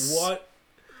 would. What?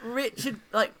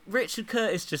 Richard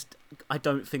Curtis just, I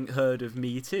don't think, heard of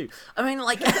Me Too. I mean,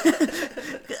 like,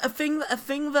 a thing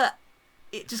that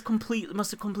it just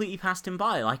must have completely passed him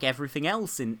by, like everything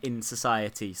else in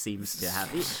society seems to have.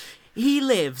 He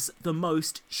lives the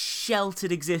most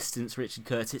sheltered existence, Richard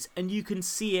Curtis, and you can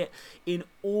see it in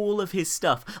all of his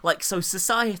stuff. Like, so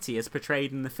society, as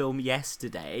portrayed in the film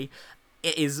Yesterday,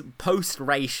 it is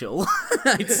post-racial,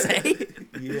 I'd say.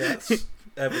 Yes,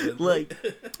 evidently.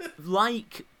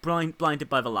 Like Blinded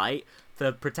by the Light,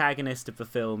 the protagonist of the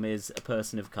film is a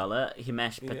person of colour,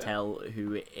 Himesh Patel,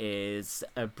 who is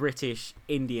a British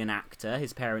Indian actor.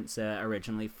 His parents are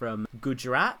originally from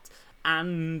Gujarat,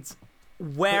 and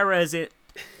whereas it's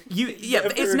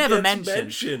never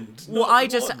mentioned. Well, I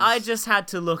just had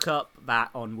to look up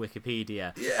that on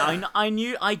Wikipedia. Yeah.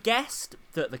 I guessed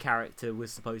that the character was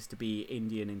supposed to be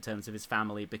Indian in terms of his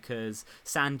family because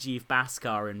Sanjeev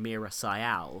Bhaskar and Meera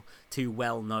Syal, two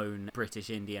well-known British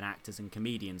Indian actors and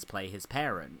comedians, play his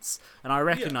parents, and I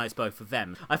recognise both of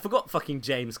them. I forgot fucking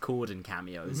James Corden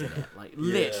cameos in it, like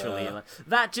literally. Like,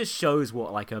 that just shows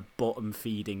what like a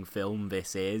bottom-feeding film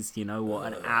this is. You know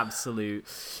what an absolute,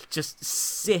 just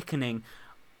sickening.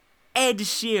 Ed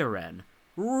Sheeran.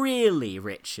 Really,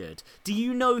 Richard? Do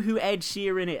you know who Ed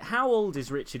Sheeran is? How old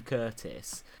is Richard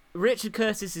Curtis? Richard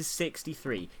Curtis is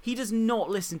 63. He does not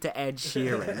listen to Ed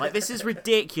Sheeran. Like, this is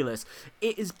ridiculous.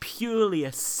 It is purely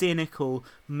a cynical,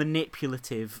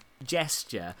 manipulative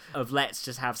gesture of let's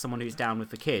just have someone who's down with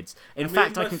the kids. In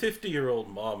fact, my 50-year-old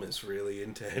mom is really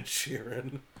into Ed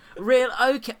Sheeran. Real?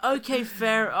 Okay,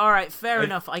 fair. All right, fair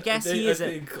enough. I guess he is. I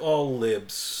think all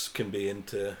libs can be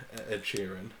into Ed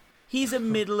Sheeran. He's a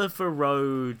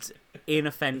middle-of-the-road,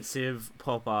 inoffensive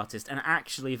pop artist, and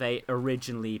actually they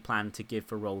originally planned to give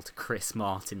the role to Chris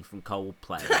Martin from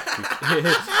Coldplay,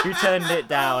 who turned it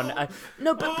down.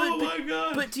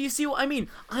 But do you see what I mean?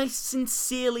 I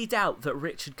sincerely doubt that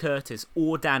Richard Curtis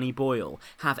or Danny Boyle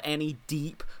have any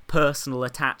deep personal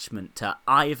attachment to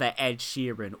either Ed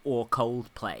Sheeran or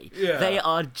Coldplay. Yeah. They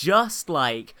are just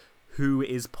like, who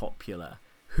is popular?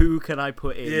 Who can I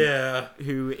put in? Yeah.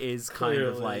 Who is kind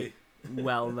of like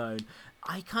well known?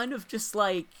 I kind of just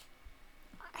like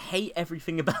hate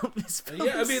everything about this film.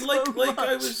 Yeah, I mean, so like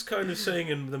I much. was kind of saying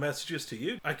in the messages to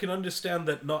you, I can understand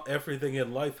that not everything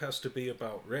in life has to be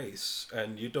about race,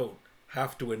 and you don't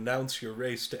have to announce your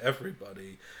race to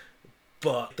everybody.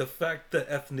 But the fact that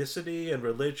ethnicity and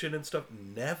religion and stuff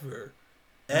never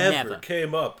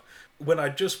came up when I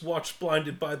just watched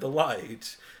Blinded by the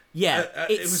Light. Yeah,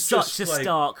 it it's was such a like,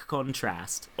 stark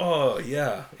contrast. Oh,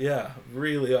 yeah,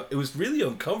 really. It was really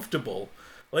uncomfortable.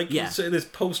 Like you say, this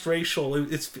post-racial,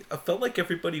 I felt like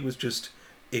everybody was just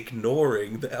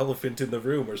ignoring the elephant in the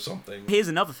room or something. Here's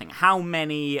another thing. How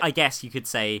many, I guess you could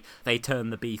say they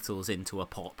turned the Beatles into a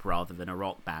pop rather than a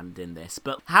rock band in this,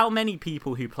 but how many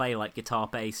people who play like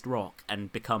guitar-based rock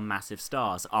and become massive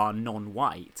stars are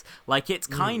non-white? Like, it's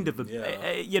kind of,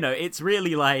 it's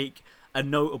really like a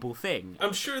notable thing.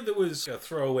 I'm sure there was a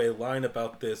throwaway line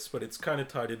about this, but it's kind of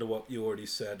tied into what you already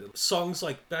said. Songs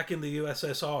like Back in the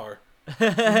USSR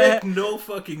make no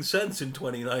fucking sense in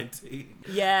 2019.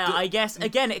 Yeah, I guess,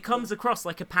 again, it comes across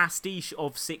like a pastiche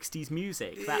of 60s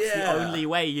music. That's the only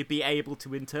way you'd be able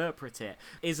to interpret it.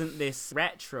 Isn't this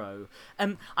retro?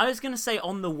 I was going to say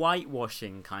on the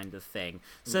whitewashing kind of thing.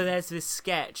 So there's this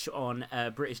sketch on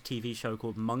a British TV show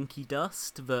called Monkey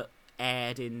Dust that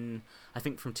aired in, I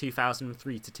think, from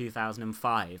 2003 to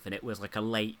 2005, and it was like a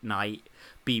late night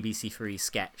BBC Three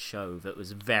sketch show that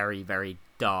was very, very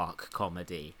dark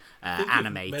comedy,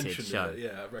 animated show.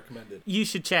 Yeah, I recommend it. You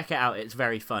should check it out. It's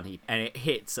very funny, and it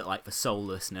hits at like the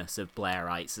soullessness of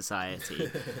Blairite society.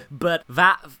 But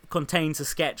that contains a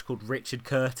sketch called Richard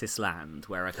Curtis Land,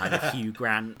 where a kind of Hugh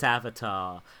Grant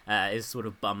avatar is sort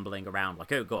of bumbling around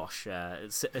like, oh gosh,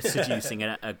 seducing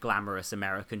a glamorous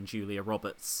American Julia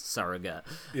Roberts surrogate.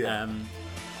 Yeah.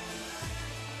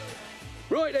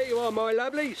 Right, there you are, my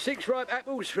lovely. 6 ripe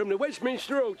apples from the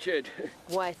Westminster Orchard.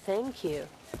 Why, thank you.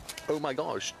 Oh my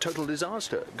gosh, total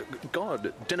disaster.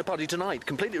 God, dinner party tonight,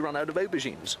 completely run out of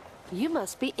aubergines. You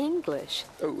must be English.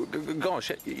 Oh,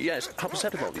 gosh, yes, have a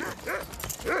set of you.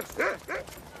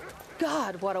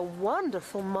 God, what a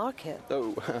wonderful market.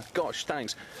 Oh, gosh,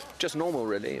 thanks. Just normal,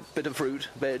 really. Bit of fruit,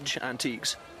 veg,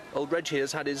 antiques. Old Reg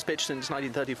here's had his pitch since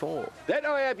 1934. That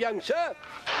I have, young sir.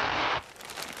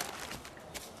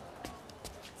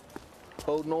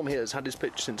 Old Norm here's had his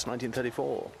pitch since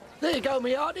 1934. There you go,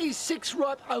 me hearties. 6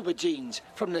 ripe aubergines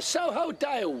from the Soho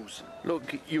Dales.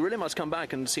 Look, you really must come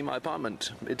back and see my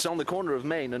apartment. It's on the corner of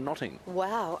Main and Notting.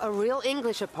 Wow, a real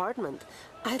English apartment.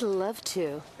 I'd love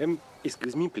to.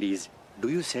 Excuse me, please. Do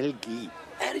you sell ghee?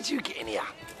 How did you get in here?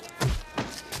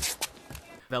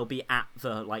 They'll be at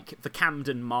the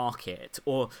Camden Market,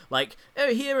 or like,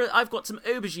 oh, here I've got some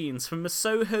aubergines from the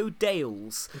Soho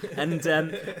Dales,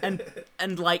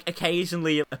 and like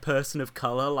occasionally a person of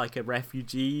colour, like a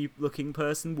refugee-looking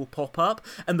person, will pop up,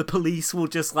 and the police will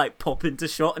just like pop into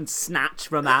shot and snatch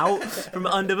them out from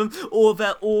under them,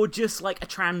 or just like a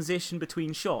transition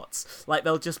between shots, like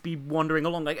they'll just be wandering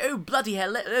along, like, oh bloody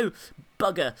hell,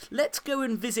 bugger, let's go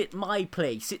and visit my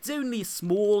place. It's only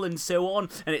small and so on,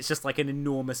 and it's just like an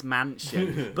enormous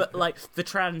mansion. But like the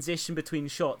transition between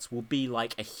shots will be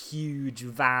like a huge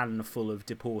van full of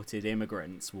deported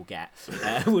immigrants will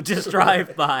just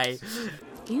drive by.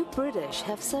 You British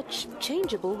have such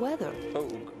changeable weather. Oh,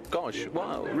 gosh,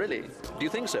 wow, really? Do you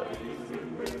think so?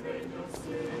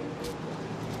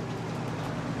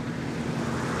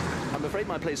 I'm afraid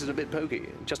my place is a bit pokey.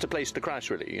 Just a place to crash,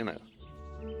 really, you know.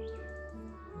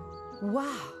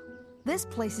 Wow, this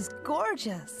place is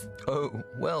gorgeous. Oh,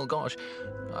 well, gosh.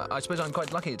 I suppose I'm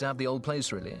quite lucky to have the old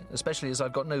place, really, especially as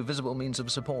I've got no visible means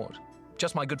of support.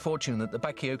 Just my good fortune that the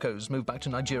Bakayoko's moved back to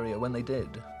Nigeria when they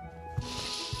did.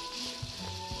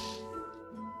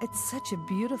 It's such a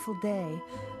beautiful day.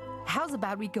 How's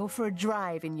about we go for a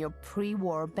drive in your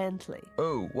pre-war Bentley?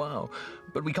 Oh, wow.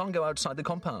 But we can't go outside the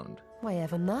compound. Why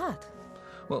ever not?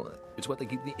 Well, it's where they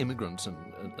keep the immigrants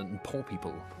and poor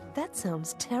people. That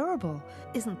sounds terrible.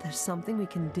 Isn't there something we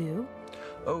can do?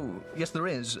 Oh, yes, there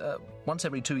is. Once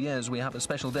every 2 years, we have a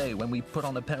special day when we put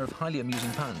on a pair of highly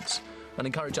amusing pants and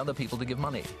encourage other people to give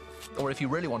money. Or if you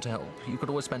really want to help, you could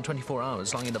always spend 24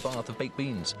 hours lying in a bath of baked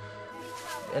beans.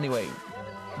 Anyway,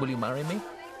 will you marry me?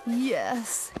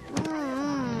 Yes.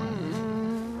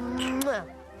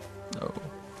 Oh,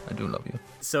 I do love you.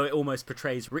 So it almost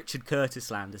portrays Richard Curtis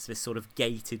Land as this sort of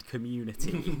gated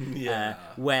community Yeah.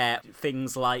 where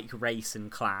things like race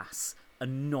and class are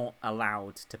not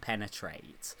allowed to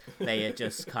penetrate. They are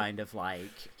just kind of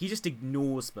like, he just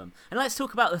ignores them. And let's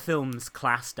talk about the film's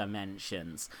class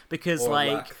dimensions, because Or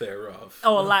like lack thereof.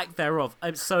 Oh, a lack thereof.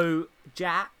 So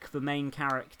Jack, the main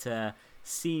character,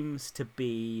 seems to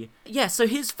be, so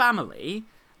his family,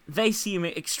 they seem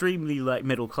extremely like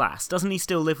middle class. Doesn't he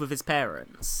still live with his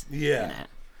parents? Yeah. In it?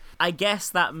 I guess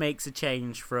that makes a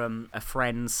change from a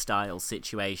Friends style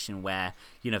situation where,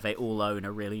 you know, they all own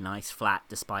a really nice flat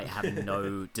despite having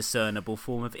no discernible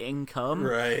form of income.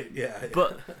 Right, yeah.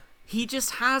 But he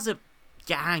just has a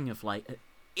gang of like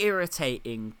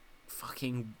irritating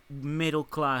fucking middle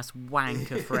class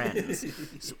wanker friends.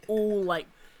 It's all like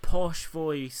posh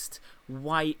voiced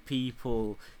white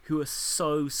people who are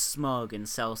so smug and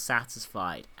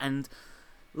self-satisfied, and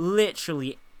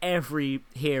literally every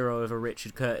hero of a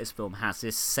Richard Curtis film has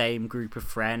this same group of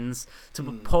friends, to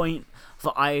the point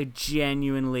that I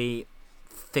genuinely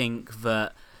think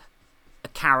that a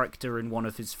character in one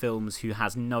of his films who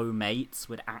has no mates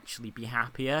would actually be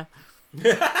happier.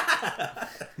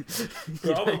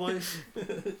 Probably.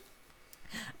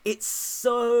 It's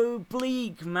so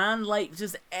bleak, man. Like,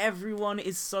 just everyone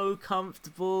is so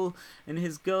comfortable, and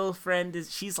his girlfriend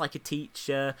she's like a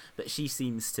teacher, but she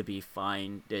seems to be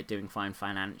fine, doing fine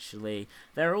financially.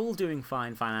 They're all doing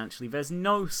fine financially. There's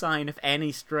no sign of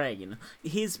any strain.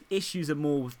 His issues are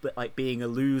more with like being a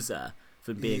loser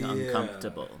than being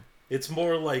uncomfortable. It's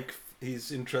more like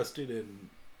he's interested in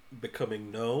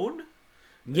becoming known.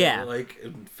 Yeah.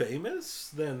 And famous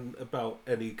than about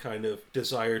any kind of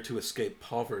desire to escape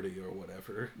poverty or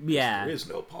whatever. Yeah. There is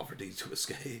no poverty to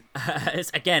escape.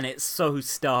 It's so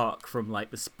stark from like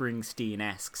the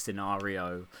Springsteen-esque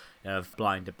scenario of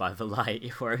Blinded by the Light,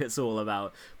 where it's all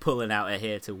about pulling out a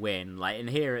here to win. Like, and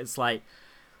here it's like,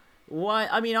 why?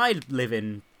 I mean, I live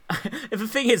in... The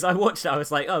thing is, I watched it, I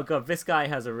was like, oh god, this guy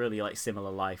has a really like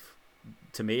similar life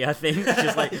to me, I think.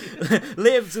 Just like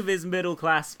lives with his middle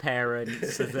class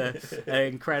parents as an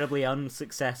incredibly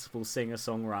unsuccessful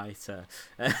singer-songwriter.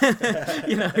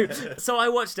 So I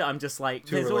watched it, I'm just like,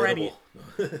 Too there's relatable.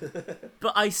 already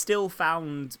but I still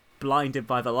found Blinded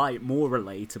by the Light more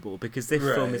relatable because this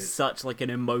film is such like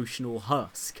an emotional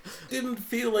husk. Didn't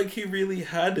feel like he really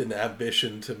had an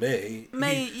ambition to me.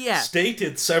 He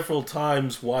stated several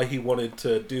times why he wanted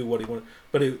to do what he wanted,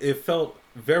 but it felt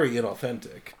very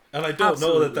inauthentic. And I don't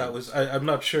know that was... I'm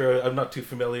not sure, I'm not too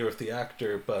familiar with the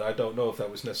actor, but I don't know if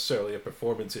that was necessarily a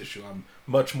performance issue. I'm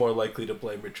much more likely to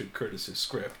blame Richard Curtis's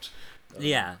script.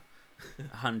 Yeah,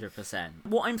 100%.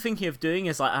 What I'm thinking of doing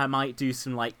is like I might do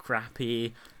some like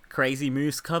crappy Crazy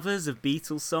Moose covers of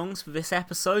Beatles songs for this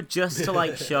episode, just to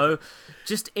like show,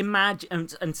 just imagine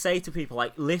and say to people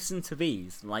like, listen to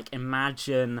these, like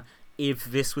imagine if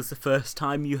this was the first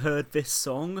time you heard this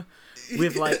song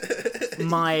with like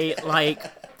my like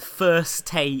first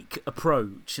take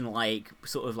approach and like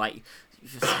sort of like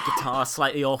just guitar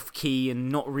slightly off key and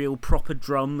not real proper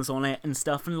drums on it and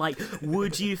stuff, and like,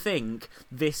 would you think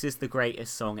this is the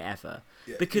greatest song ever?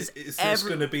 Yeah. Because is this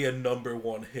going to be a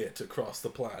 #1 hit across the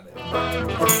planet? The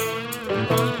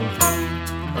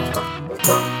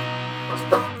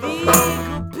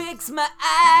eagle picks my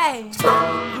eye,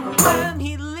 the worm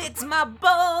he licks my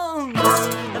bones.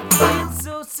 I feel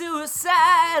so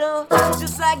suicidal,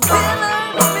 just like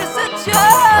Dylan or Mr.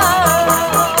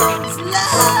 Jones.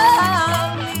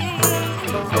 Love me,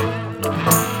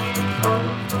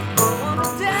 wanna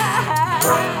die.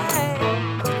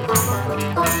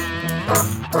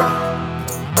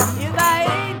 If I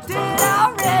ain't dead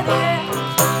already.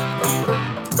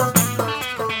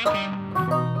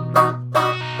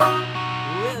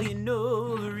 Well, you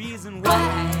know the reason why.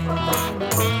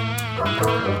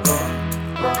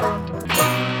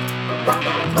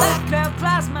 Black cloud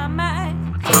clouds my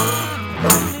mind,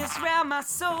 darkness round my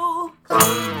soul.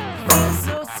 Feel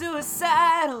so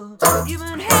suicidal,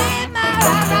 even hate my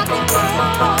rock and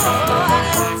roll. I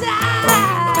die.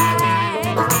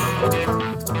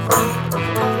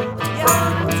 You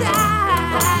wanna die.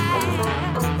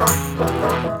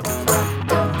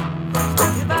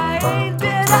 If I ain't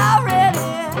dead already.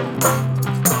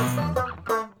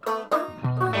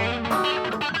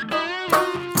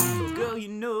 Girl, you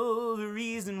know the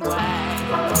reason why.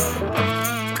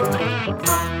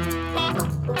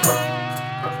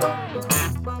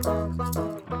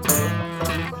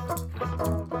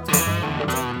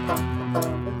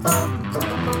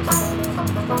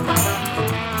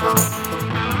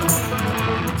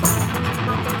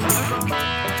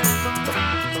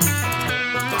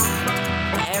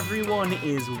 Everyone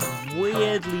is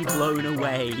weirdly blown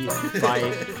away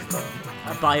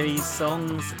by these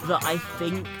songs that I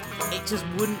think it just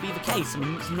wouldn't be the case. I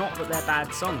mean, it's not that they're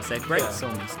bad songs, they're great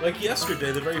songs. Like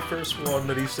Yesterday, the very first one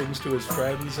that he sings to his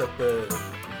friends at the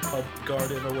pub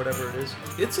garden or whatever it is.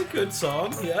 It's a good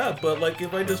song, yeah, but like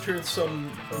if I just heard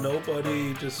some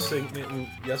nobody just singing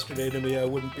Yesterday to me, I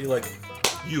wouldn't be like,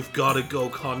 you've got to go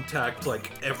contact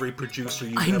like every producer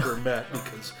you've ever met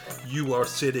because you are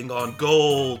sitting on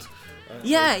gold.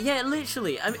 Yeah,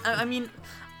 literally. I mean,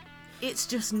 it's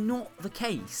just not the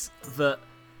case that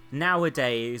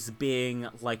nowadays being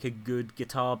like a good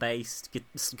guitar/piano-based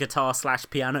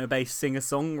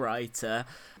singer-songwriter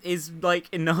is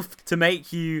like enough to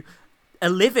make you a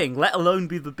living, let alone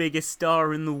be the biggest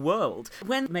star in the world.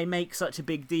 When they make such a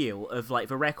big deal of like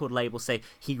the record label say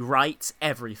he writes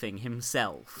everything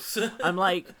himself, I'm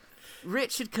like,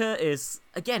 Richard Curtis,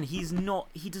 again, he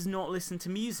does not listen to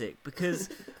music because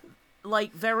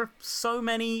like there are so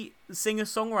many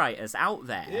singer-songwriters out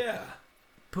there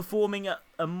performing at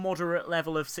a moderate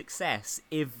level of success,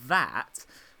 if that,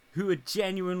 who are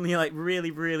genuinely like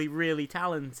really, really, really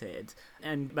talented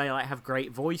and may like have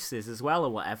great voices as well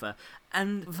or whatever.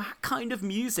 And that kind of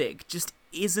music just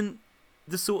isn't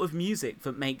the sort of music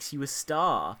that makes you a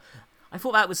star. I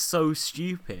thought that was so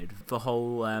stupid, the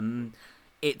whole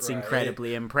it's Right.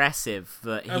 incredibly impressive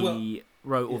that he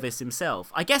wrote all this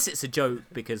himself. I guess it's a joke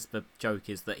because the joke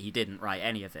is that he didn't write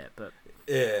any of it, but...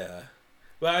 Yeah.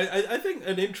 Well, I think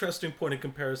an interesting point of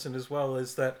comparison as well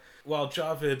is that while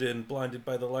Javed in Blinded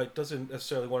by the Light doesn't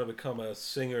necessarily want to become a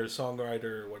singer,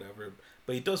 songwriter, or whatever,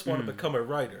 but he does want to become a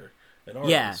writer, an artist.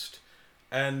 Yeah.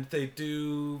 And they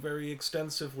do very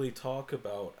extensively talk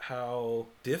about how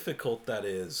difficult that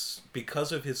is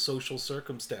because of his social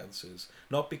circumstances,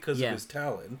 not because of his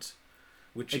talent,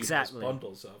 which he has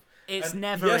bundles of. It's And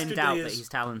never in Yesterday doubt that is- he's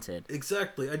talented.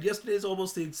 Exactly. And Yesterday is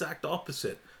almost the exact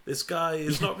opposite. This guy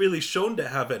is not really shown to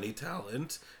have any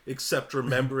talent, except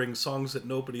remembering songs that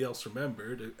nobody else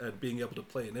remembered and being able to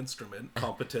play an instrument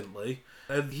competently.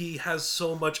 And he has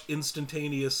so much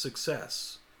instantaneous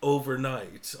success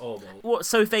overnight, almost. What?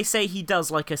 So they say he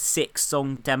does like a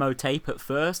 6-song demo tape at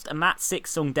first, and that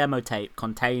 6-song demo tape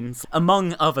contains,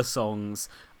 among other songs,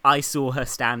 I Saw Her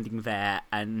Standing There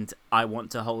and I Want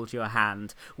to Hold Your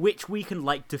Hand, which we can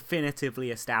like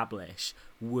definitively establish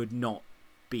would not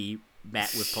be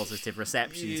met with positive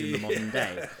receptions in the modern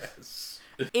day.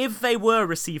 If they were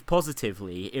received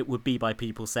positively, it would be by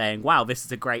people saying, wow, this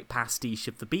is a great pastiche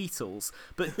of the Beatles.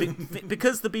 But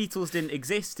because the Beatles didn't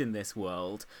exist in this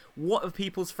world, what are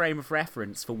people's frame of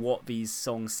reference for what these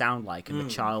songs sound like and the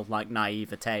childlike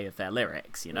naivete of their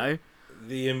lyrics, you know?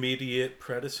 The immediate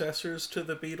predecessors to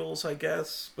the Beatles, I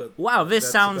guess. But Wow, this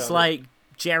that's sounds about like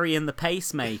Jerry and the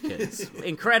Pacemakers.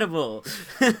 Incredible.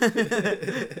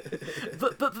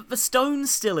 but the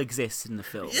Stones still exist in the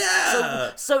film.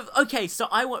 Yeah. So okay, so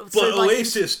I want. But so, like,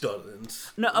 Oasis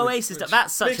doesn't. No, Oasis.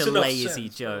 That's such makes a enough lazy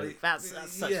sense, joke. like,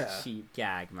 That's such yeah. a cheap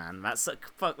gag, man. That's like,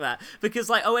 fuck that. Because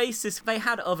like Oasis, they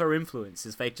had other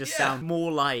influences. They just sound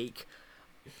more like.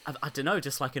 I don't know,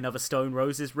 just like another Stone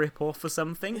Roses rip-off or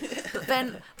something. But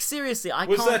then, seriously, I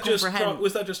can't comprehend...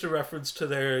 Was that just a reference to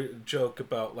their joke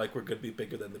about, like, we're going to be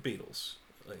bigger than the Beatles?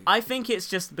 Like... I think it's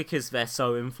just because they're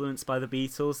so influenced by the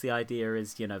Beatles. The idea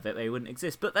is, you know, that they wouldn't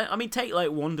exist. But then, I mean, take, like,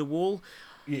 Wonderwall.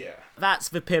 Yeah. That's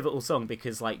the pivotal song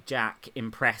because, like, Jack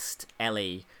impressed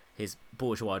Ellie, his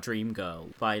bourgeois dream girl,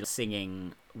 by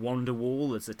singing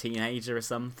Wonderwall as a teenager or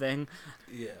something.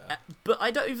 Yeah. But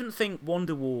I don't even think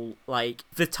Wonderwall, like,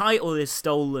 the title is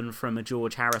stolen from a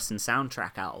George Harrison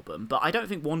soundtrack album, but I don't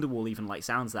think Wonderwall even, like,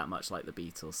 sounds that much like the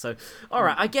Beatles. So,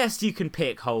 alright, I guess you can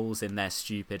pick holes in their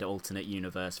stupid alternate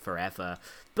universe forever.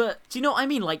 But, do you know what I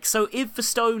mean? Like, so if the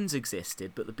Stones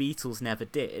existed, but the Beatles never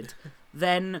did,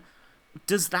 then...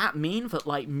 does that mean that,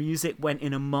 like, music went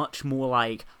in a much more,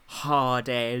 like,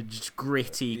 hard-edged,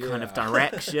 gritty kind of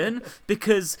direction?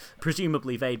 Because,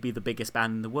 presumably, they'd be the biggest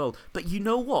band in the world. But you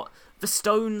know what? The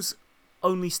Stones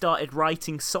only started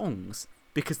writing songs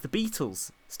because the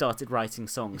Beatles started writing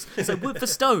songs. So would the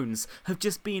Stones have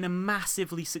just been a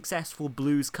massively successful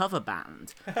blues cover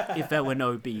band if there were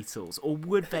no Beatles? Or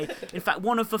would they... In fact,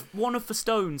 one of the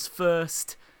Stones'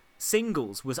 first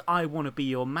singles was I Wanna Be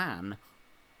Your Man,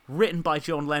 written by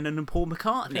John Lennon and Paul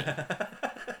McCartney.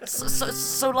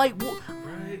 so like, what?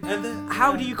 Right. And then,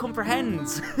 how do you comprehend?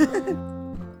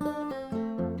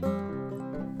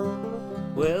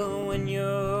 Well, when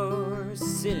you're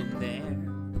sitting there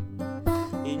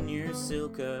in your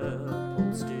silk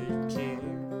upholstered chair,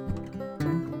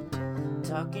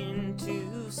 talking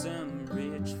to some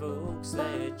rich folks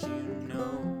that you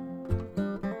know,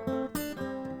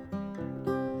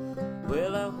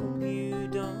 well, I hope you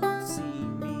don't see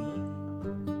me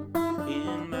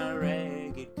in my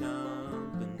ragged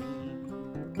company,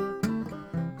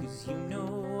 'cause you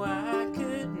know I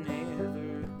could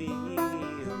never be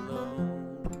alone.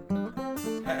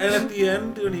 And at the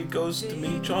end, when he goes to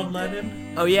meet John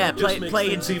Lennon... Oh yeah, played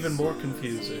played even more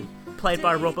confusing. Played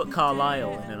by Robert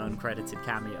Carlyle in an uncredited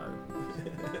cameo.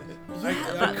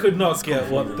 I could not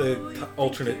get what the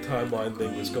alternate timeline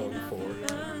thing was going for.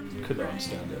 Could not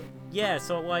understand it. Yeah,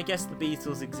 so well, I guess the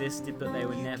Beatles existed, but they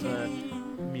were never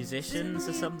musicians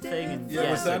or something. And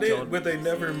Yeah, was so that John... it? Were they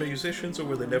never musicians or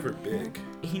were they never big?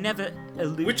 He never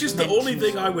alluded. Which is the only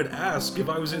thing I would ask if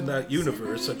I was in that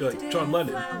universe. I'd be like, John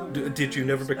Lennon, did you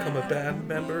never become a band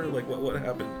member? Like, what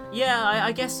happened? Yeah,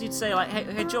 I guess you'd say like,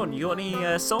 hey John, you got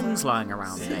any songs lying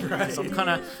around today? Because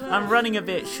I'm running a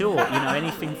bit short. You know,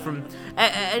 anything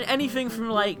from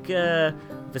like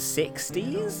the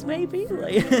 60s, maybe.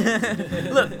 Like,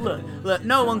 look.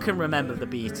 No one can remember the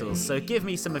Beatles, so give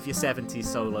me some of your 70s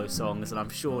solo songs, and I'm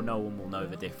sure no one will know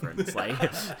the difference. Like,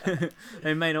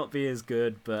 they may not be as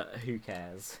good, but who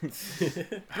cares?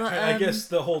 But, I guess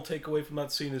the whole takeaway from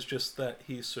that scene is just that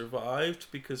he survived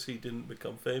because he didn't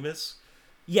become famous.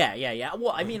 Yeah.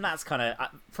 Well, I mean, that's kind of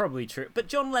probably true. But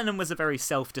John Lennon was a very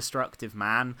self-destructive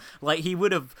man. Like, he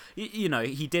would have,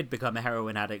 he did become a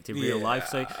heroin addict in real life,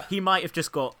 so he might have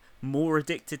just got more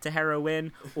addicted to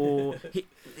heroin, or he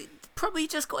probably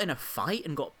just got in a fight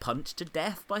and got punched to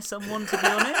death by someone, to be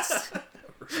honest.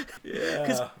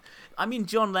 Yeah. I mean,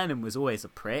 John Lennon was always a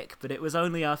prick, but it was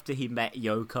only after he met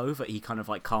Yoko that he kind of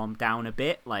like calmed down a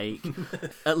bit, like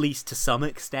at least to some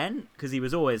extent, because he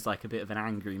was always like a bit of an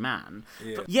angry man.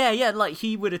 Yeah. But yeah, like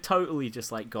he would have totally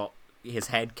just like got his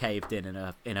head caved in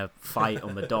a fight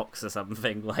on the docks or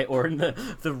something, like, or in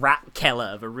the rat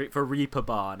keller, the Reaper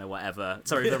barn or whatever.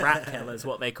 Sorry, the rat keller is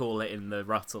what they call it in the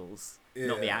Rutles,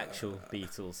 not the actual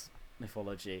Beatles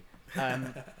mythology.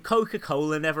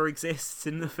 Coca-Cola never exists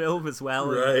in the film as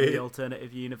well, in the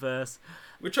alternative universe.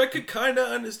 Which I could kind of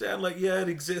understand, like, yeah, it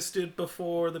existed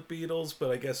before the Beatles,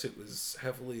 but I guess it was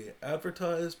heavily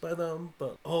advertised by them.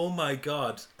 But, oh my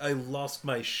god, I lost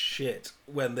my shit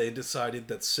when they decided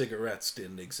that cigarettes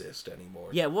didn't exist anymore.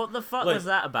 Yeah, what the fuck was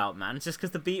that about, man? Just because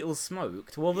the Beatles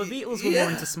smoked? Well, the Beatles were more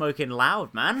into smoking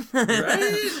loud, man.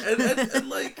 Right? And,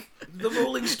 like, the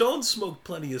Rolling Stones smoked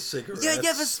plenty of cigarettes. Yeah,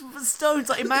 the Stones.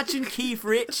 Like, imagine Keith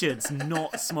Richards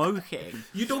not smoking.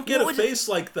 You don't get a face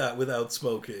like that without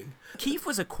smoking. Keith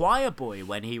was a choir boy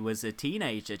when he was a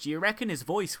teenager. Do you reckon his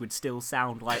voice would still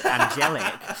sound like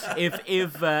angelic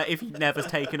if he'd never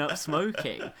taken up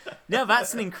smoking? No,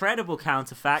 that's an incredible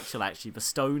counterfactual, actually. The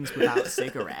Stones without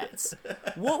cigarettes.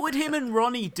 What would him and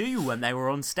Ronnie do when they were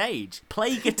on stage?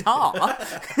 Play guitar?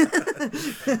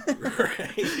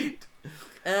 Right.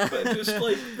 But just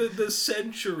like the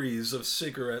centuries of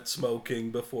cigarette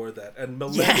smoking before that, and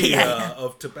millennia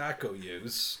of tobacco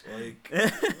use. Like,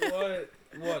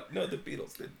 what? No, the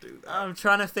Beatles didn't do that. I'm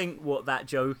trying to think what that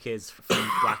joke is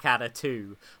from Blackadder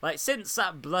 2. Like, since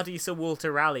that bloody Sir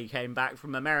Walter Raleigh came back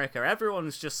from America,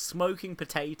 everyone's just smoking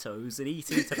potatoes and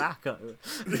eating tobacco.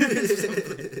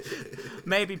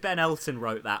 Maybe Ben Elton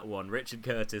wrote that one. Richard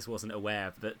Curtis wasn't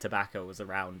aware that tobacco was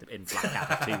around in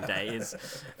Blackadder 2 days.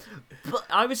 But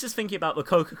I was just thinking about the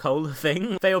Coca-Cola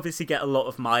thing. They obviously get a lot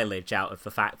of mileage out of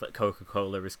the fact that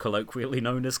Coca-Cola is colloquially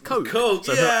known as Coke. Coke,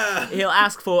 so yeah! He'll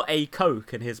ask for a Coke,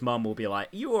 and his mum will be like,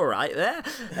 "You all right there?"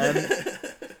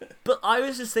 But I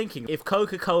was just thinking, if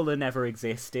Coca-Cola never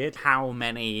existed, how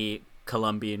many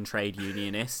Colombian trade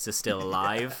unionists are still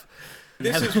alive?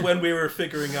 This is when we were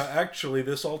figuring out, actually,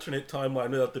 this alternate timeline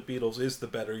without the Beatles is the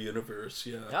better universe,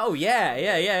 yeah. Oh,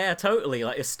 yeah, totally.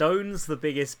 Like, Stones, the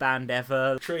biggest band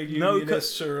ever. Trade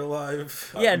unionists are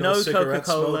alive. Yeah, no cigarette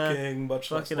Coca-Cola. Smoking, much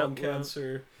less lung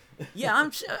cancer. Yeah, I'm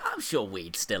sure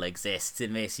weed still exists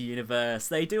in this universe.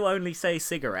 They do only say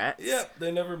cigarettes. Yeah,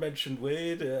 they never mentioned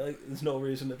weed. There's no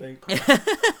reason to think.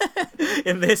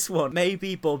 In this one,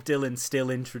 maybe Bob Dylan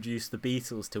still introduced the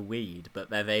Beatles to weed,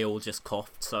 but they all just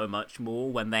coughed so much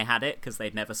more when they had it because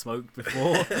they'd never smoked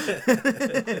before.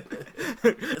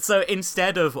 So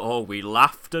instead of, we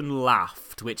laughed and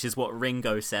laughed, which is what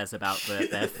Ringo says about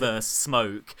their first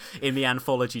smoke in the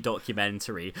anthology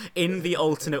documentary, in the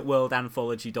alternate world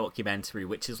anthology documentary,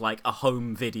 which is like a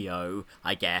home video,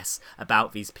 I guess,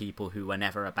 about these people who were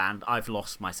never a band. I've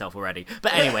lost myself already.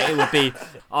 But anyway, it would be,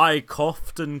 I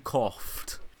coughed and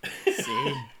coughed.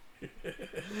 See?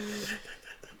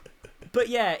 But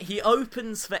yeah, he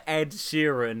opens for Ed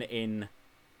Sheeran in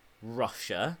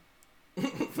Russia.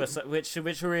 Which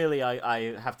really,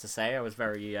 I have to say, I was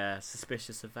very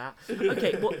suspicious of that.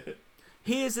 Okay, well,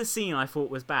 here's a scene I thought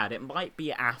was bad. It might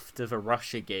be after the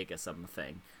Russia gig or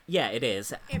something. Yeah, it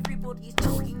is. Everybody's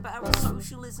talking about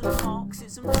socialism,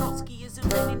 Marxism, Trotskyism,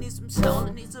 Leninism,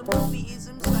 Stalinism,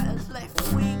 Nazism,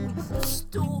 left wing.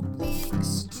 Stop the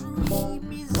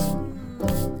extremism.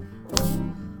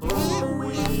 All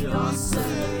we are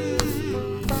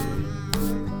saying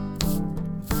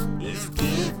is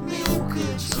give milk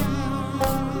a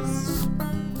chance.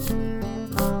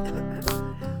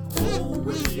 All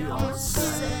we are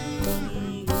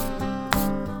saying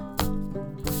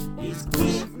is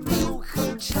give milk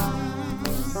a chance.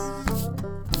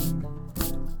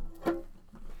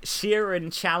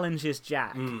 Sheeran challenges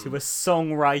Jack to a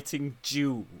songwriting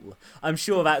duel. I'm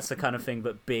sure that's the kind of thing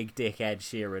that big dick Ed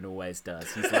Sheeran always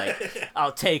does. He's like,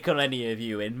 I'll take on any of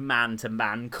you in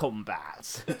man-to-man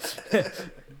combat.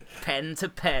 Pen to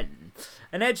pen.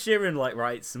 And Ed Sheeran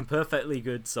writes some perfectly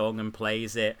good song and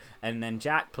plays it, and then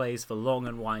Jack plays The Long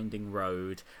and Winding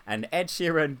Road, and Ed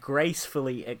Sheeran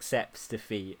gracefully accepts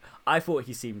defeat. I thought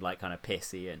he seemed kind of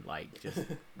pissy and just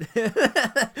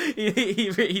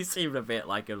he seemed a bit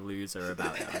like a loser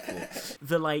about it. I thought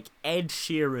the Ed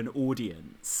Sheeran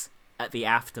audience at the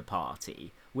after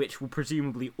party which will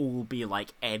presumably all be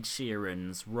like Ed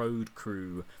Sheeran's Road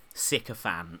Crew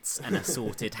sycophants and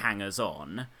assorted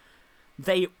hangers-on,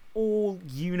 they all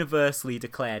universally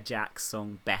declare Jack's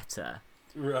song better.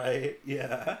 Right,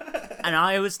 yeah. And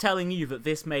I was telling you that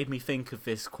this made me think of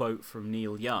this quote from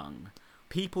Neil Young.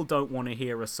 People don't want to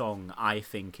hear a song I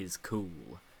think is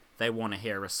cool. They want to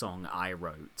hear a song I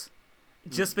wrote.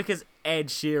 Just because Ed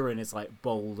Sheeran is like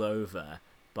bowled over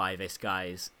by this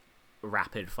guy's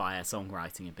rapid-fire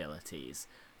songwriting abilities,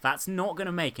 that's not going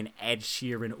to make an Ed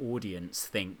Sheeran audience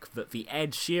think that the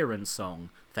Ed Sheeran song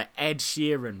that Ed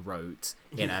Sheeran wrote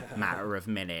in a matter of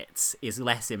minutes is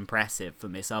less impressive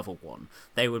than this other one.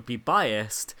 They would be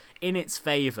biased in its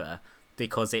favour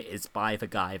because it is by the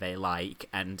guy they like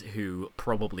and who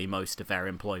probably most of their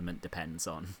employment depends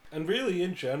on. And really,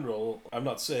 in general, I'm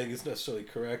not saying it's necessarily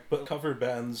correct, but cover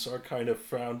bands are kind of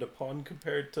frowned upon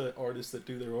compared to artists that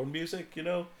do their own music, you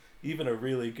know? Even a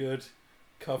really good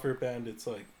cover band, it's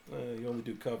like, you only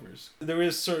do covers. There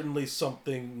is certainly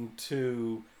something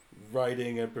to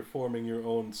writing and performing your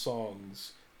own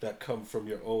songs that come from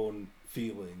your own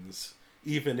feelings.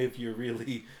 Even if you're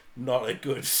really not a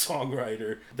good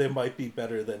songwriter, they might be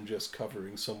better than just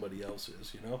covering somebody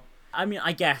else's, you know? I mean,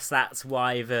 I guess that's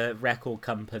why the record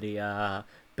company are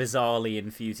bizarrely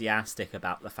enthusiastic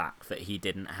about the fact that he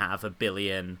didn't have a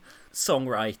billion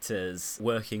songwriters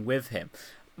working with him.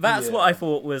 That's what I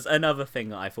thought was another thing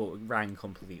that I thought rang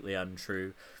completely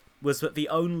untrue, was that the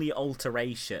only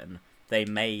alteration they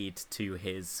made to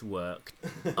his work,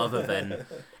 other than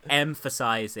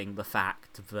emphasizing the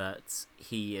fact that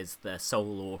he is the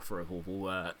sole author of all the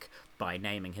work by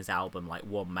naming his album like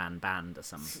One Man Band or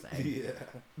something. Yeah.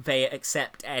 They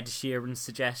accept Ed Sheeran's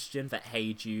suggestion that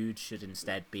Hey Jude should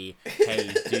instead be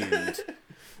Hey Dude,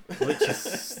 which is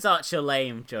such a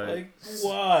lame joke. Like,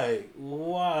 why?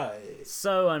 Why?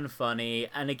 So unfunny.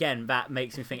 And again, that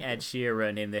makes me think Ed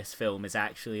Sheeran in this film is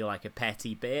actually like a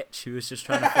petty bitch who was just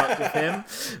trying to fuck with him,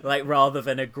 like rather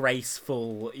than a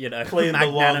graceful, you know, playing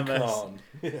magnanimous. the long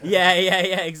con. Yeah,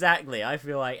 exactly. I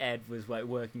feel like Ed was like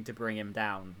working to bring him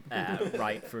down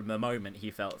right from the moment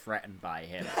he felt threatened by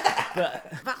him.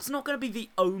 But that's not going to be the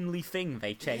only thing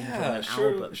they change on an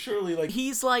album. Surely, like,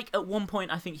 he's like, at one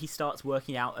point, I think he starts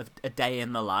working out a day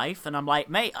in the life, and I'm like,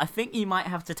 mate, I think you might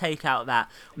have to take out that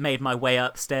made my way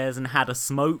upstairs and had a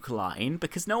smoke line,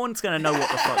 because no one's going to know what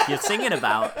the fuck you're singing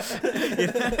about.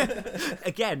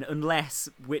 Again, unless,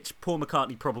 which Paul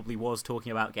McCartney probably was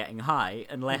talking about getting high,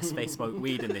 unless they smoke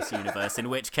weed in this universe, in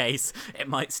which case it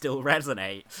might still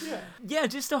resonate. Yeah,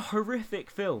 just a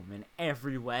horrific film in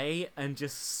every way, and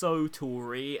just so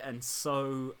Tory and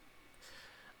so...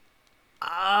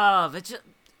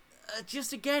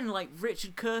 just again, like,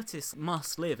 Richard Curtis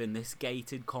must live in this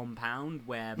gated compound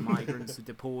where migrants are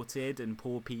deported and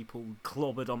poor people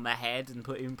clobbered on the head and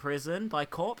put in prison by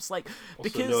cops. Like, also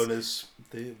because known as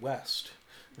the West.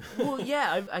 Well,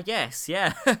 yeah, I guess,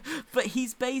 yeah. But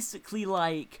he's basically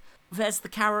like, there's the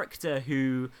character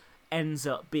who ends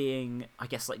up being, I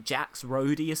guess, like Jack's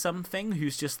roadie or something,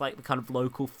 who's just like the kind of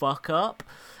local fuck up.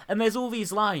 And there's all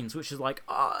these lines which is like,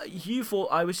 you thought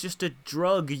I was just a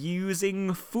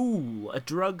drug-using fool, a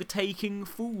drug-taking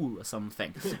fool or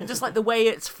something. And just like the way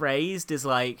it's phrased is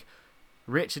like,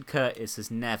 Richard Curtis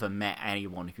has never met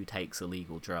anyone who takes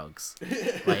illegal drugs.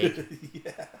 Like,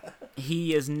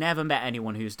 he has never met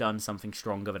anyone who's done something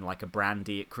stronger than like a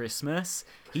brandy at Christmas.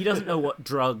 He doesn't know what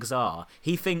drugs are.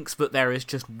 He thinks that there is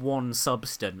just one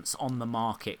substance on the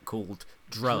market called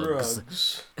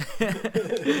drugs.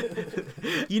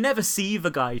 You never see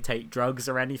the guy take drugs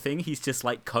or anything. He's just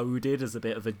like coded as a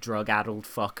bit of a drug-addled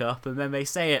fuck-up, and then they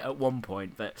say it at one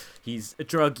point that he's a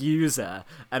drug user,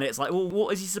 and it's like, well,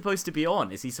 what is he supposed to be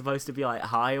on? Is he supposed to be like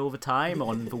high all the time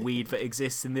on the weed that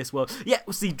exists in this world? Yeah,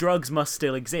 well, see, drugs must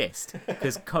still exist,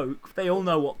 because coke, they all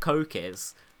know what coke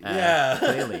is.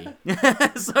 Clearly.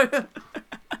 So...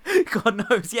 God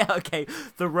knows, yeah, okay.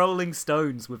 The Rolling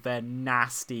Stones with their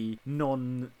nasty,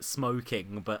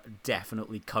 non-smoking, but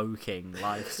definitely coking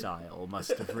lifestyle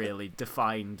must have really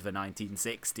defined the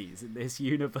 1960s in this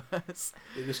universe.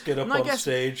 They just get up on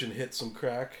stage and hit some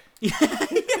crack. Yeah,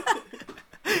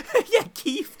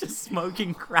 Keith just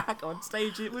smoking crack on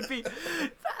stage. It would be...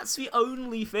 That's the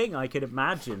only thing I could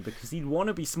imagine, because he'd want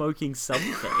to be smoking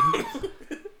something.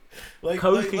 Like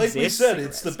we said,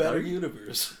 it's the better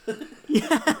universe.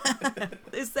 Yeah.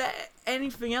 Is there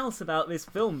anything else about this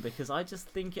film? Because I just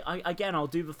think, I'll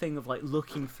do the thing of like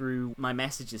looking through my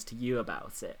messages to you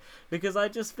about it, because I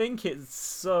just think it's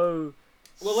so...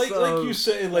 Well, like you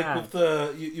say, like with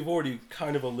the... You've already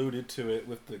kind of alluded to it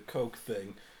with the coke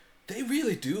thing. They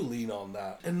really do lean on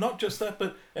that. And not just that,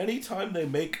 but anytime they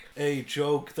make a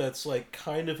joke that's like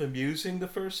kind of amusing the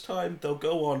first time, they'll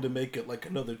go on to make it like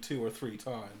another 2 or 3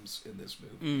 times in this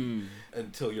movie.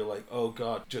 Until you're like, oh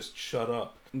god, just shut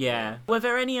up. Yeah. Were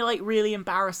there any like really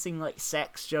embarrassing like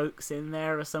sex jokes in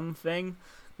there or something?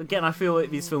 Again, I feel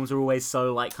like these films are always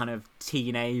so like kind of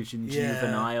teenage and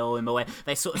juvenile in the way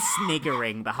they're sort of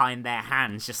sniggering behind their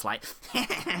hands, just like.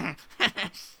 I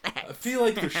feel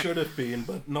like there should have been,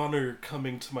 but none are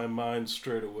coming to my mind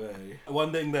straight away.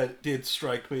 One thing that did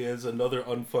strike me as another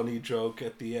unfunny joke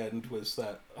at the end was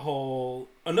that whole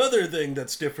another thing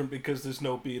that's different because there's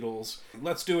no Beatles.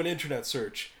 Let's do an internet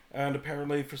search, and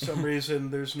apparently for some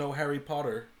reason there's no Harry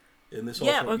Potter in this.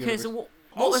 Universe. So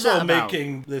What was that also about?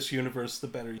 making this universe the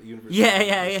better universe.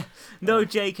 Yeah. No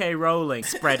J.K. Rowling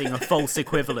spreading a false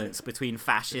equivalence between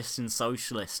fascist and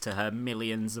socialist to her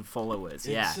millions of followers.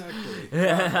 Yeah. Exactly.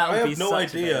 I have no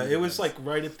idea. It was like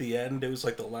right at the end. It was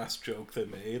like the last joke they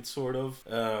made, sort of.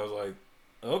 I was like,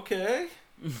 okay.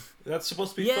 That's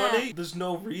supposed to be funny. There's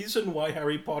no reason why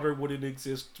Harry Potter wouldn't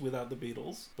exist without the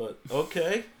Beatles, but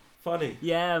okay. Funny.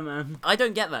 Yeah, man. I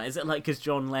don't get that. Is it like because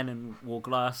John Lennon wore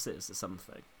glasses or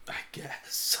something? I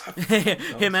guess.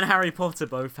 Him and Harry Potter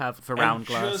both have round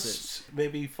glasses. Just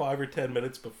maybe 5 or 10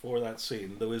 minutes before that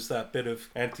scene, there was that bit of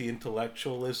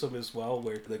anti-intellectualism as well,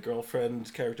 where the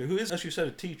girlfriend character, who is, as you said,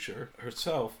 a teacher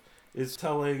herself, is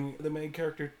telling the main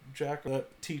character, Jack,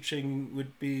 that teaching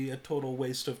would be a total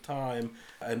waste of time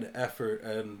and effort,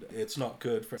 and it's not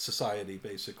good for society,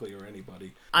 basically, or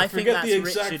anybody. I forget the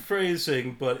exact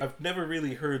phrasing, but I've never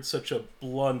really heard such a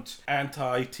blunt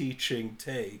anti-teaching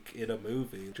take in a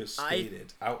movie, just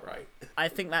stated outright. I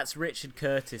think that's Richard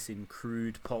Curtis in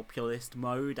crude populist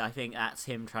mode. I think that's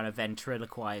him trying to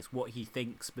ventriloquize what he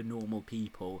thinks the normal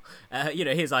people,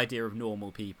 his idea of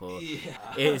normal people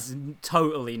is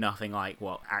totally nothing like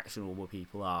what actual normal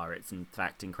people are. It's in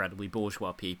fact incredibly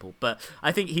bourgeois people. But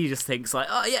I think he just thinks like,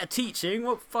 oh yeah, teaching,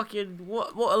 what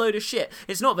a load of shit.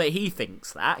 It's not that he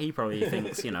thinks that. He probably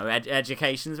thinks,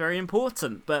 education's very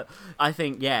important. But I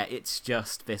think, it's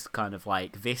just this kind of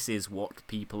like, this is what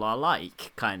people are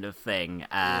like kind of thing.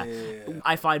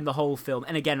 I find the whole film,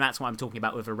 and again, that's what I'm talking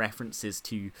about with the references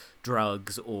to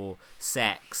drugs or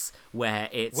sex, where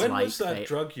it's when was that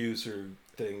drug user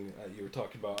thing you were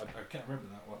talking about? I can't remember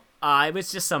that one. It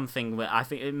was just something that I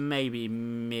think it maybe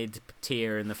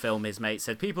mid-tier in the film. His mate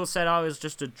said, people said I was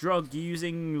just a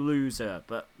drug-using loser,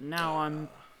 but now I'm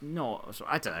not.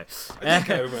 I don't know. I think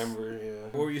I remember, yeah.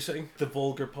 What were you saying? The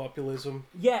vulgar populism?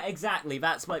 Yeah, exactly.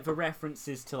 That's like the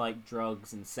references to like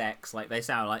drugs and sex. Like they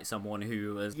sound like someone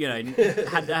who was,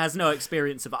 has no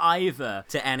experience of either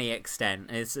to any extent.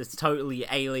 It's totally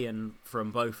alien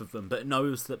from both of them, but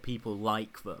knows that people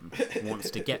like them,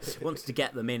 wants to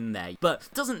get them in there, but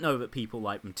doesn't know that people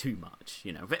like them too much.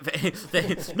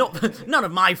 None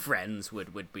of my friends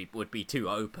would be too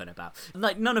open about.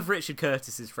 Like none of Richard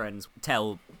Curtis's friends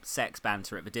tell sex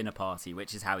banter at the dinner party,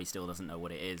 which is how he still doesn't know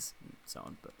what it is, and so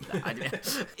on. But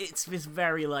it's this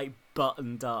very like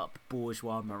buttoned up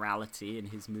bourgeois morality in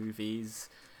his movies,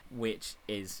 which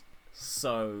is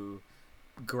so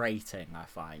grating, I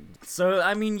find. So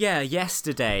I mean,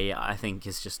 Yesterday I think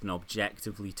is just an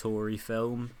objectively Tory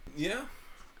film. Yeah.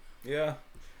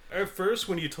 At first,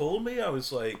 when you told me, I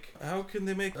was like, how can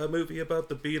they make a movie about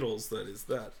the Beatles that is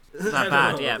that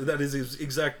bad? Yeah, that is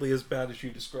exactly as bad as you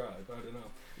describe. I don't know.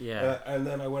 Yeah. And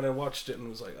then I went and watched it and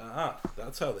was like,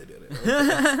 that's how they did it.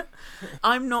 Okay.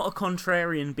 I'm not a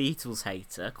contrarian Beatles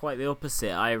hater. Quite the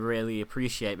opposite. I really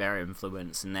appreciate their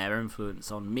influence, and their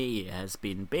influence on me has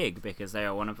been big because they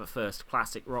are one of the first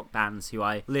classic rock bands who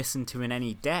I listened to in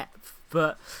any depth.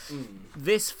 But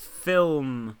this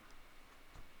film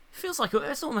feels like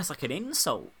it's almost like an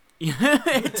insult.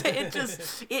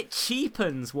 It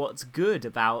cheapens what's good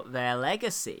about their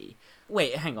legacy.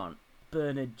 Wait, hang on.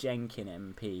 Bernard Jenkin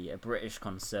MP, a British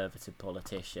Conservative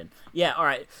politician. Yeah,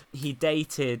 alright. He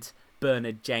dated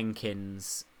Bernard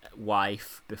Jenkins'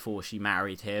 wife before she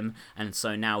married him, and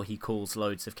so now he calls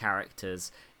loads of characters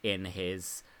in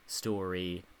his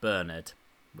story Bernard,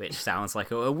 which sounds like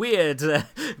a weird,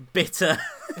 bitter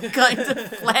kind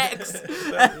of flex.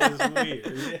 That is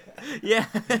weird. Yeah.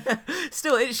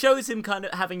 Still, it shows him kind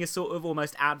of having a sort of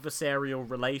almost adversarial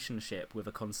relationship with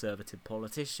a Conservative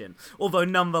politician, although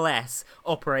nonetheless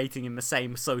operating in the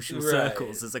same social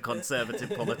circles as a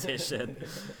Conservative politician.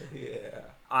 Yeah.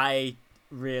 I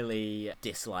really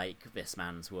dislike this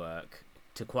man's work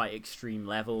to quite extreme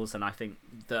levels, and I think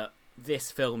that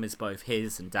this film is both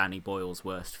his and Danny Boyle's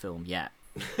worst film yet.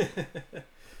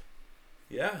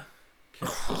 Yeah,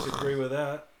 can't disagree with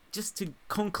that. just to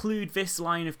conclude this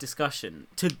line of discussion,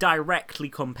 to directly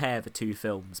compare the two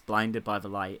films, Blinded by the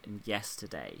Light and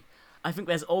Yesterday, I think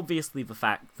there's obviously the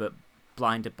fact that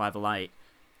Blinded by the Light,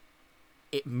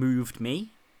 it moved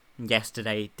me.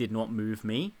 Yesterday did not move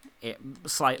me. It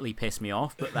slightly pissed me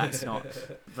off, but that's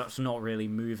not really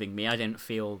moving me. I didn't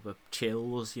feel the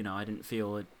chills, you know, I didn't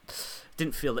feel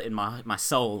it in my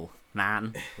soul,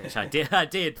 man, which I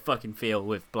did fucking feel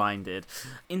with Blinded.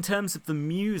 In terms of the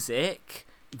music,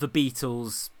 the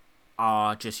Beatles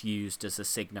are just used as a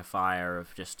signifier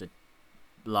of just a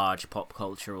large pop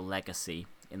cultural legacy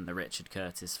in the Richard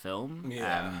Curtis film.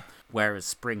 Yeah.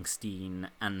 Whereas Springsteen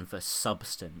and the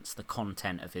substance, the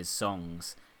content of his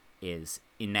songs, is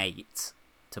innate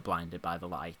to Blinded by the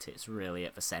Light. It's really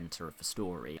at the centre of the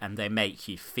story, and they make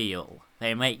you feel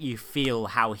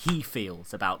how he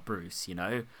feels about Bruce, you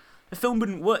know? The film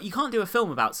wouldn't work. You can't do a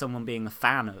film about someone being a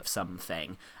fan of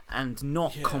something and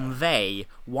not convey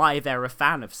why they're a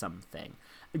fan of something.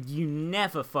 You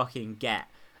never fucking get...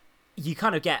 You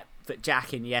kind of get that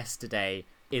Jack in Yesterday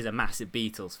is a massive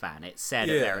Beatles fan. It's said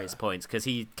at various points, because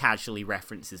he casually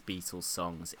references Beatles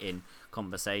songs in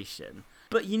conversation.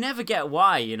 But you never get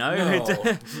why, you know? No,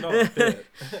 not a bit.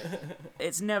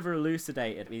 It's never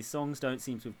elucidated. These songs don't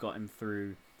seem to have got him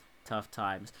through tough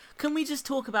times. Can we just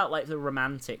talk about like the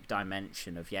romantic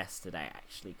dimension of Yesterday,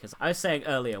 actually? Because I was saying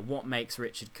earlier, what makes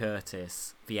Richard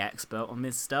Curtis the expert on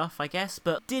this stuff, I guess?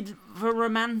 But did the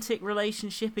romantic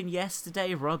relationship in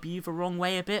Yesterday rub you the wrong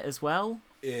way a bit as well?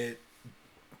 It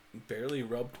barely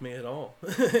rubbed me at all.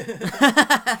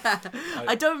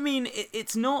 I don't mean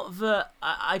it's not that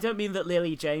I don't mean that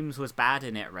Lily James was bad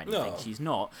in it or anything. No. She's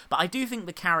not, but I do think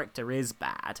the character is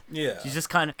bad. Yeah, she's just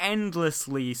kind of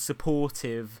endlessly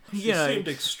supportive. She seemed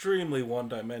extremely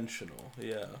one-dimensional.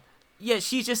 Yeah,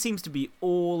 she just seems to be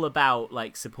all about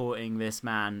like supporting this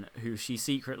man who she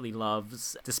secretly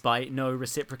loves despite no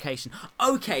reciprocation.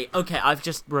 Okay, I've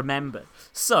just remembered.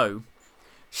 So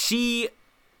she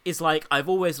is like, I've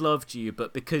always loved you,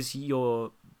 but because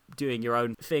you're doing your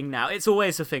own thing now, it's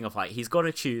always a thing of like, he's got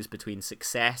to choose between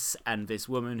success and this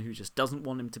woman who just doesn't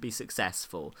want him to be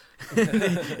successful.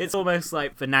 It's almost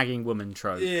like the nagging woman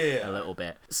trope a little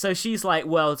bit. So she's like,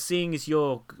 well, seeing as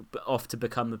you're off to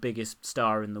become the biggest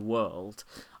star in the world,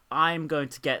 I'm going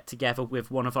to get together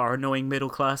with one of our annoying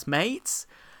middle-class mates.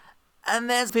 And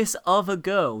there's this other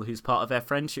girl who's part of their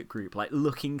friendship group, like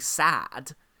looking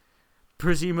sad,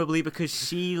 presumably because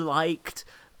she liked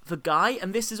the guy,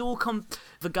 and this is all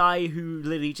the guy who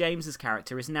Lily James's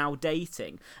character is now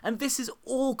dating, and this is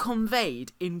all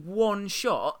conveyed in one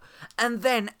shot. And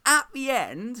then at the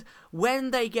end,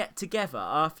 when they get together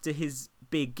after his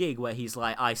big gig where he's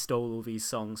like, I stole all these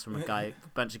songs from a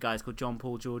bunch of guys called John,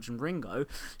 Paul, George and Ringo,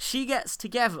 she gets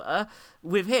together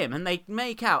with him and they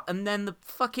make out, and then the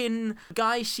fucking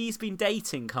guy she's been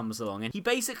dating comes along and he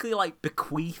basically like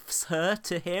bequeaths her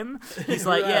to him. He's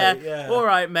like, yeah,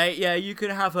 alright mate, yeah, you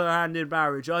can have her hand in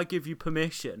marriage, I give you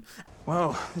permission.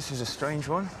 Well, this is a strange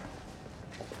one.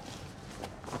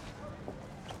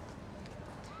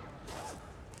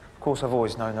 Of course, I've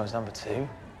always known I was number two.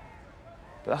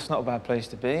 But that's not a bad place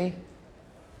to be.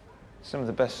 Some of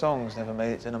the best songs never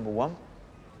made it to number one.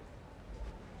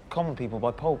 Common People by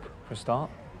Pulp, for a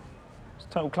start. It's a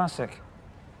total classic.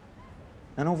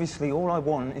 And obviously, all I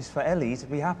want is for Ellie to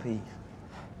be happy.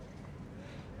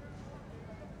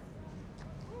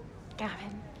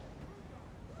 Gavin.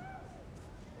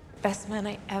 Best man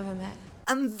I ever met.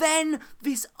 And then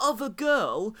this other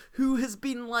girl who has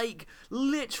been like,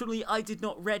 literally, I did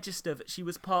not register that she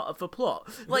was part of the plot.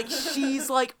 Like, she's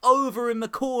like over in the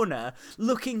corner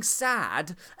looking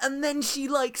sad, and then she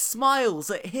like smiles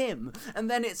at him. And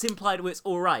then it's implied, well, it's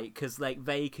alright, because like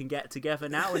they can get together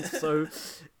now, and so...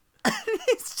 And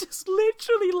it's just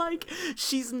literally like,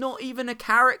 she's not even a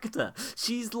character.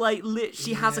 She's like,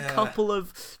 she has a couple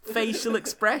of facial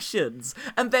expressions,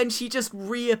 and then she just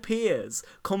reappears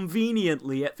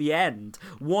conveniently at the end.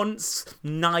 Once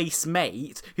nice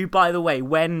mate, who, by the way,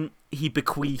 when he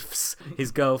bequeaths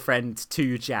his girlfriend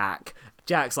to Jack,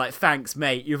 Jack's like, thanks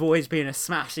mate, you've always been a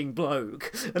smashing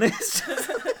bloke. And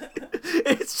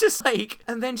it's just like,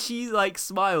 and then she like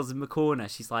smiles in the corner.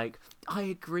 She's like, I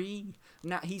agree.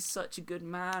 Now he's such a good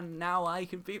man. Now I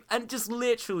can be, and just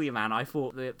literally, man, I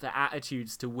thought the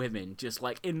attitudes to women, just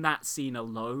like in that scene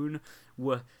alone,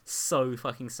 were so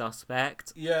fucking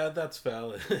suspect. Yeah, that's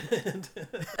valid.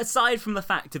 Aside from the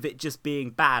fact of it just being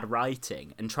bad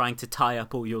writing and trying to tie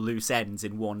up all your loose ends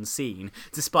in one scene,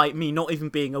 despite me not even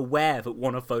being aware that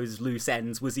one of those loose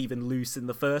ends was even loose in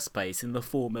the first place, in the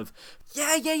form of,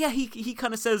 yeah, he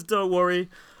kind of says, don't worry,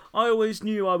 I always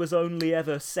knew I was only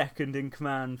ever second in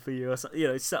command for you, or something, you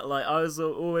know, so, like, I was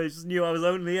always knew I was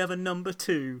only ever number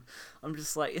 2. I'm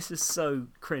just like, this is so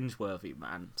cringeworthy,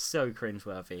 man, so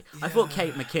cringeworthy. I thought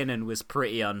Kate McKinnon was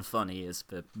pretty unfunny as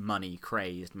the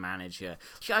money-crazed manager.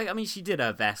 I mean, she did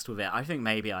her best with it. I think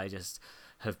maybe I just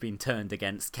have been turned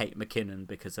against Kate McKinnon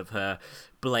because of her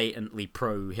blatantly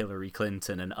pro-Hillary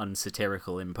Clinton and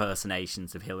unsatirical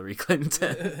impersonations of Hillary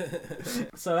Clinton.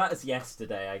 So that was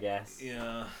yesterday, I guess.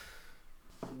 Yeah.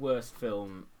 Worst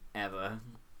film ever.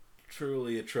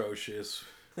 Truly atrocious.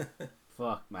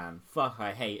 Fuck, man. Fuck,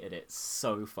 I hated it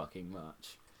so fucking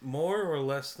much. More or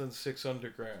less than 6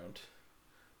 Underground?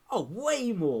 Oh,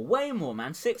 way more,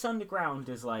 man. 6 Underground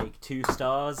is like 2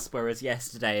 stars, whereas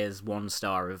yesterday is 1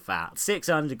 star of that. 6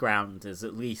 Underground is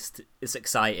at least, it's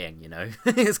exciting, you know?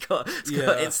 it's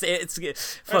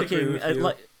fucking,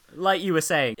 like you were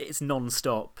saying, it's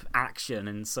non-stop action,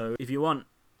 and so if you want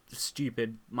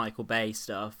stupid Michael Bay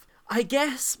stuff, I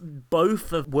guess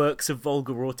both are works of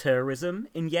vulgar auteurism.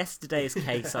 In yesterday's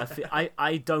case,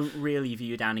 I don't really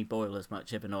view Danny Boyle as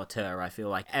much of an auteur. I feel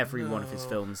like every one of his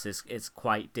films is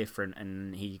quite different,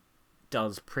 and he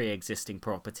does pre-existing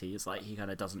properties. Like, he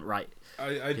kind of doesn't write.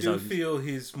 I do feel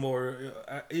he's more,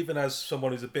 even as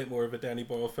someone who's a bit more of a Danny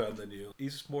Boyle fan than you,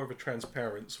 he's more of a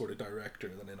transparent sort of director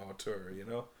than an auteur, you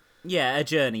know? Yeah, a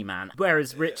journeyman.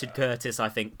 Whereas Richard Curtis, I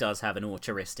think, does have an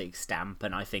auteuristic stamp,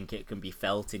 and I think it can be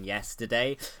felt in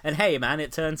Yesterday. And hey, man,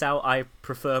 it turns out I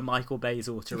prefer Michael Bay's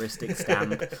auteuristic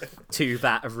stamp to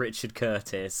that of Richard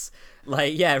Curtis.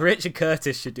 Like, yeah, Richard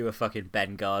Curtis should do a fucking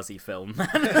Benghazi film, man.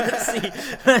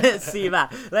 Let's see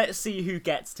that. Let's see who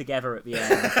gets together at the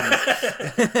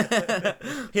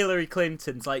end. Hillary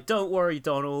Clinton's like, don't worry,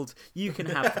 Donald, you can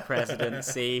have the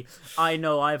presidency. I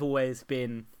know I've always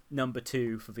been number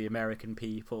 2 for the American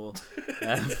people.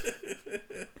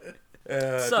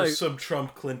 Just some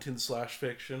Trump Clinton /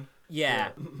 fiction. Yeah.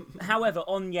 However,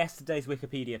 on yesterday's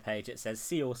Wikipedia page, it says,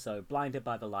 see also Blinded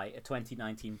by the Light, a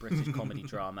 2019 British comedy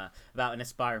drama about an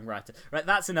aspiring writer. Right,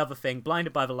 that's another thing.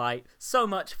 Blinded by the Light, so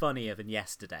much funnier than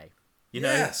Yesterday. You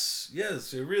know? Yes,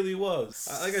 it really was.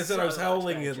 Like I said, I was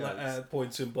howling at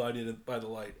points in Blinded by the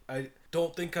Light. I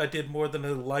don't think I did more than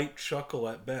a light chuckle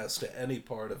at best at any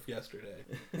part of Yesterday.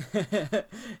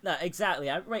 No, exactly.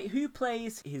 Right, who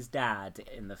plays his dad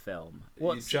in the film?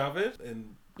 Javid?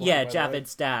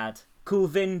 Javid's dad.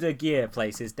 Kulvinder Gier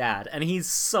plays his dad, and he's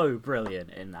so brilliant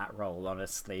in that role,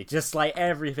 honestly. Just like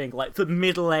everything, like for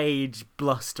middle-aged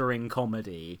blustering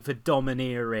comedy, for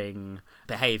domineering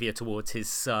behaviour towards his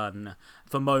son,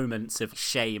 for moments of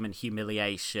shame and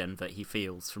humiliation that he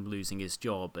feels from losing his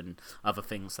job and other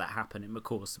things that happen in the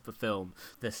course of the film,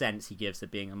 the sense he gives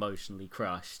of being emotionally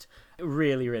crushed.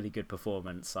 Really, really good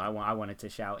performance. So I wanted to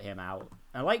shout him out.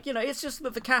 And like, you know, it's just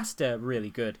that the cast are really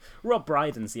good. Rob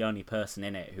Brydon's the only person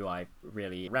in it who I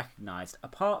really recognised,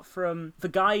 apart from the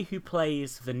guy who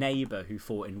plays the neighbour who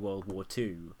fought in World War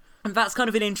II. And that's kind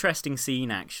of an interesting scene,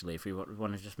 actually, if we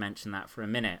want to just mention that for a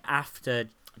minute. After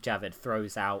Javid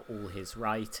throws out all his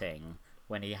writing,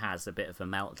 when he has a bit of a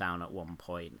meltdown at one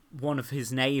point, one of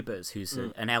his neighbours, who's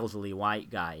an elderly white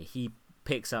guy, he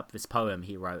picks up this poem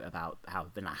he wrote about how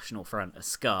the National Front are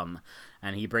scum,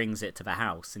 and he brings it to the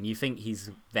house, and you think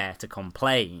he's there to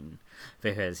complain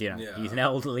because, you know, he's an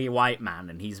elderly white man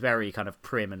and he's very kind of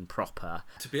prim and proper.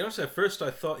 To be honest, at first I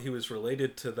thought he was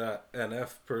related to that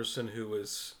NF person who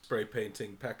was spray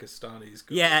painting Pakistanis.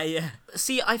 Yeah.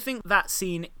 See, I think that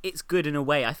scene, it's good in a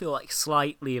way. I feel like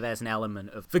slightly there's an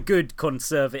element of the good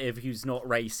conservative who's not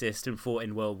racist and fought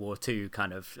in World War II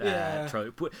kind of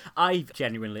trope. I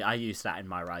used that in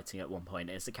my writing at one point.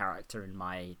 It's a character in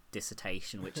my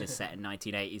dissertation, which is set in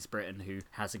 1980s Britain, who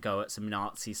has a go at some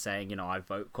Nazis saying, you know, I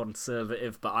vote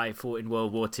conservative, but I fought in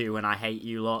World War II and I hate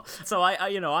you lot. So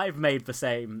I've made the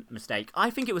same mistake. I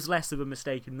think it was less of a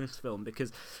mistake in this film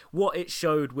because what it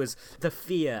showed was the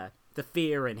fear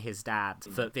in his dad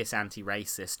that this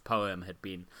anti-racist poem had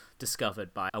been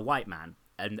discovered by a white man,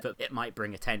 and that it might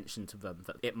bring attention to them,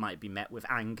 that it might be met with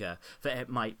anger, that it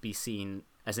might be seen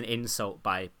as an insult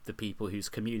by the people whose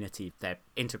community they're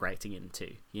integrating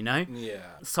into, you know?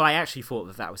 Yeah. So I actually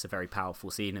thought that was a very powerful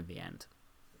scene in the end.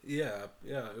 Yeah,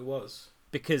 it was.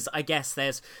 Because I guess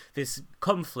there's this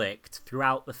conflict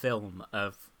throughout the film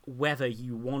of whether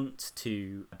you want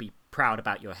to be proud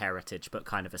about your heritage but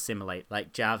kind of assimilate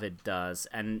like Javid does,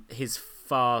 and his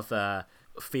father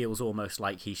feels almost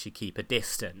like he should keep a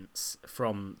distance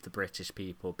from the British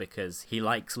people because he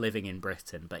likes living in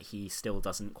Britain, but he still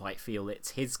doesn't quite feel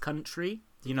it's his country.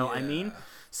 You know what I mean?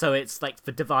 So it's like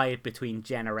the divide between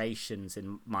generations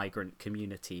in migrant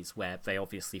communities where they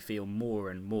obviously feel more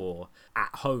and more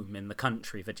at home in the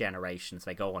country the generations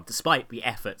they go on, despite the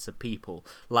efforts of people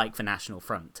like the National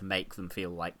Front to make them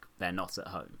feel like they're not at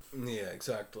home. Yeah,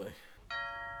 exactly.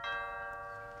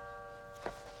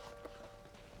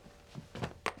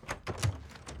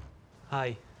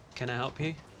 Hi, can I help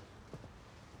you?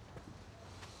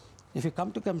 If you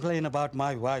come to complain about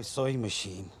my wife's sewing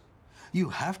machine, you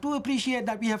have to appreciate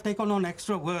that we have taken on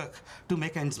extra work to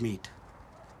make ends meet.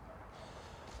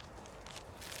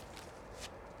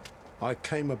 I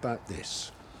came about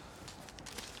this.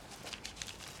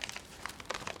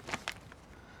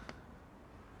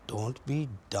 Don't be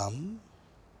dumb,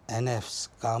 NF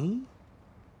scum.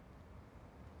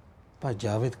 By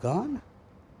Javed Khan.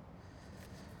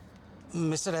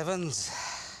 Mr. Evans,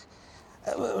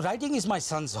 writing is my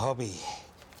son's hobby.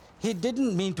 He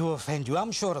didn't mean to offend you,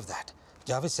 I'm sure of that.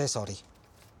 Javed, say sorry.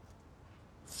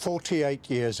 48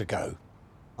 years ago,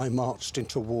 I marched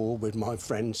into war with my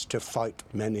friends to fight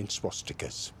men in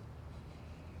swastikas.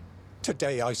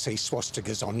 Today I see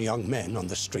swastikas on young men on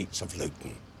the streets of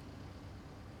Luton.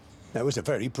 That was a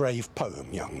very brave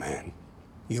poem, young man.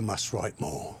 You must write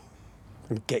more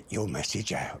and get your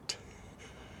message out.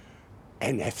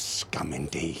 NF scum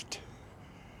indeed.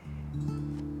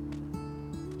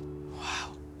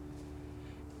 Wow.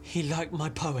 He liked my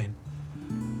poem.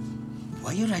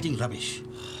 Why are you writing rubbish?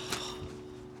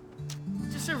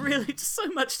 Just so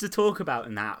much to talk about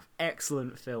in that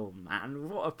excellent film, man.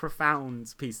 What a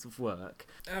profound piece of work.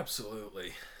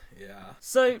 Absolutely. Yeah.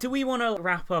 So, do we want to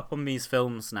wrap up on these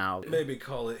films now? Maybe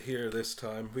call it here this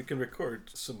time. We can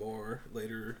record some more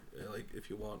later, like if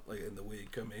you want, like in the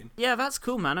week. I mean. Yeah, that's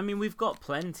cool, man. I mean, we've got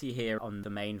plenty here on the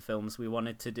main films we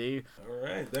wanted to do. All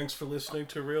right. Thanks for listening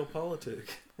to Realpolitik.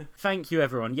 Thank you,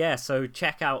 everyone. Yeah, so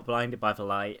check out Blinded by the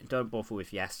Light. Don't bother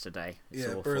with Yesterday. It's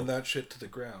awful. Burn that shit to the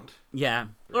ground. Yeah.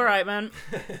 All right, man.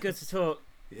 Good to talk.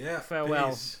 Yeah.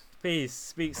 Farewell. Peace.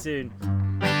 Speak soon.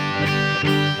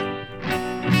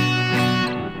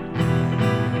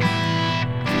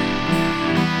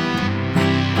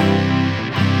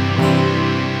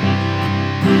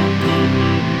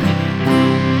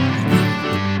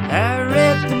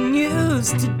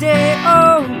 Today,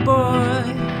 oh boy,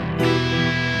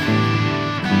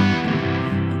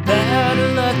 about a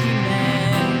lucky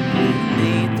man who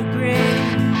made the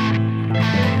grade.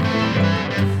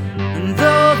 And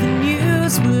though the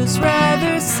news was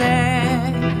rather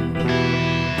sad,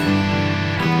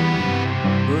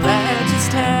 well, I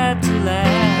just had to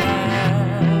laugh.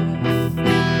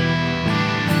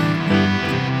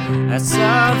 I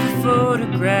saw the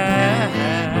photograph.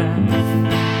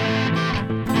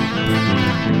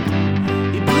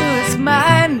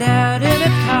 Mind out in a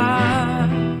car.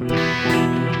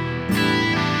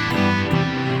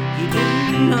 He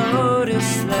didn't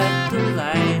notice that the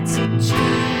lights had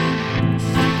changed.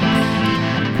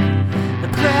 A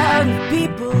crowd of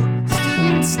people stood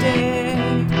and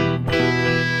stared.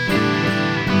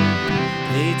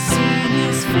 They'd seen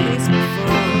his face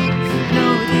before.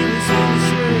 Nobody was really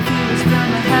sure if he was from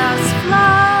a house of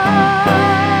flies.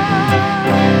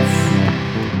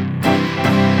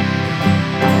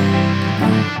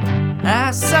 I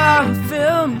saw a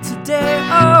film today,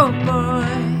 oh boy.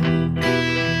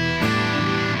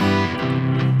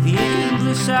 The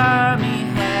English army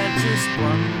had just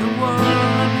won the war.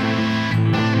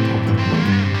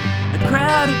 A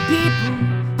crowd of people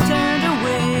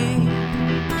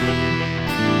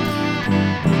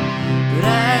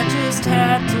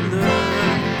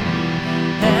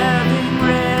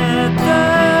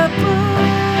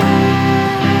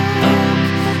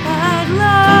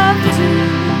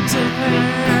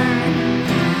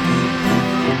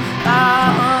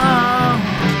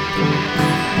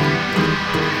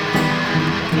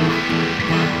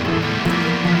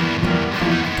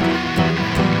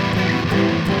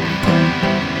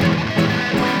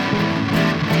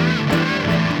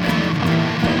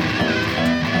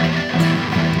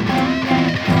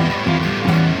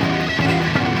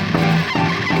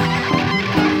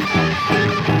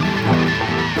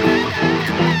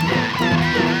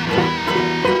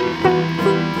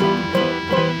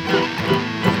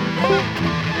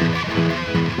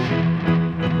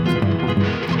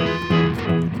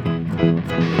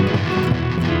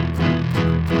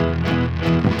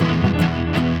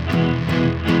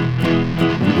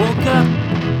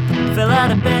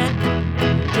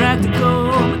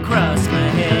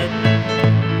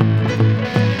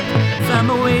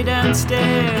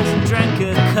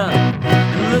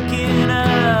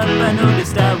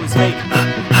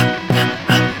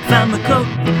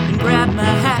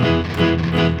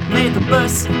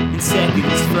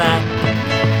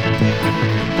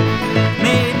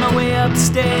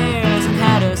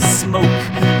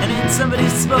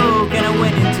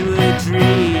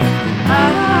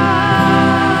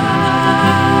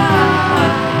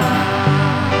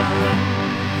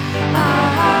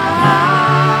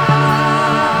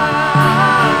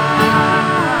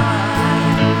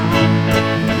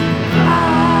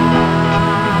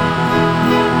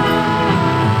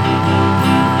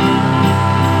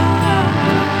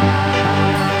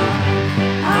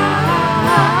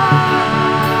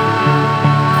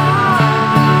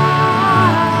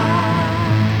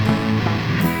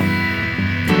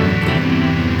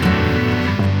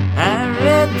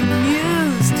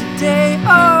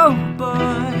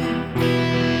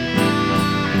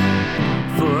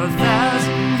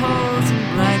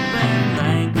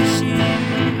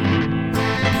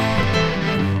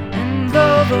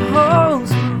the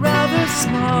holes were rather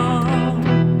small.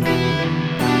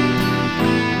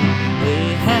 They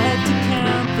had to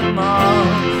count them all.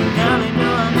 Now they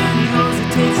know how many holes it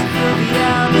takes to fill the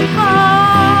Albert Hall.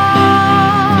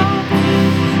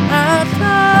 I'd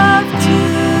love to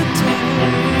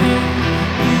turn you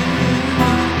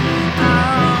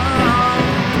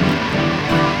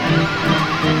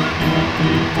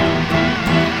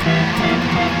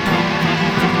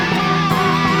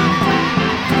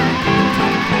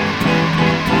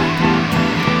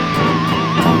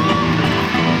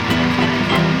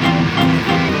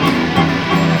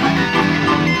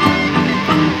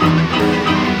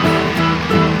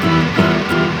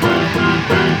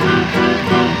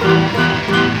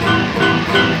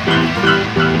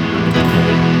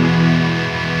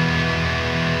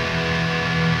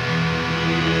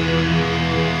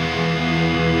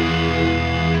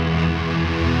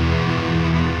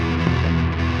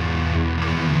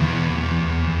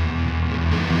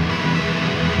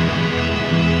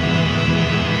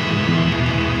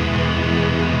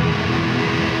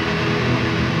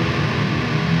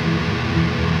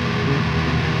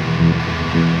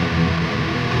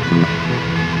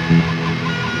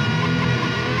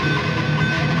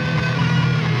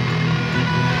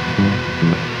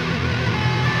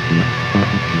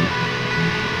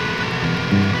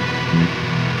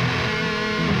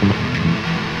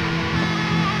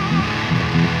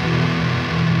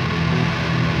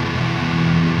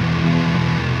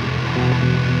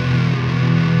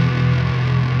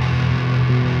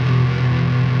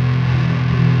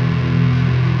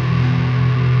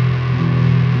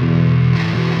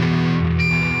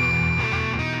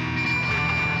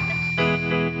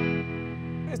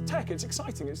It's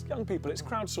exciting, it's young people, it's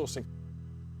crowdsourcing.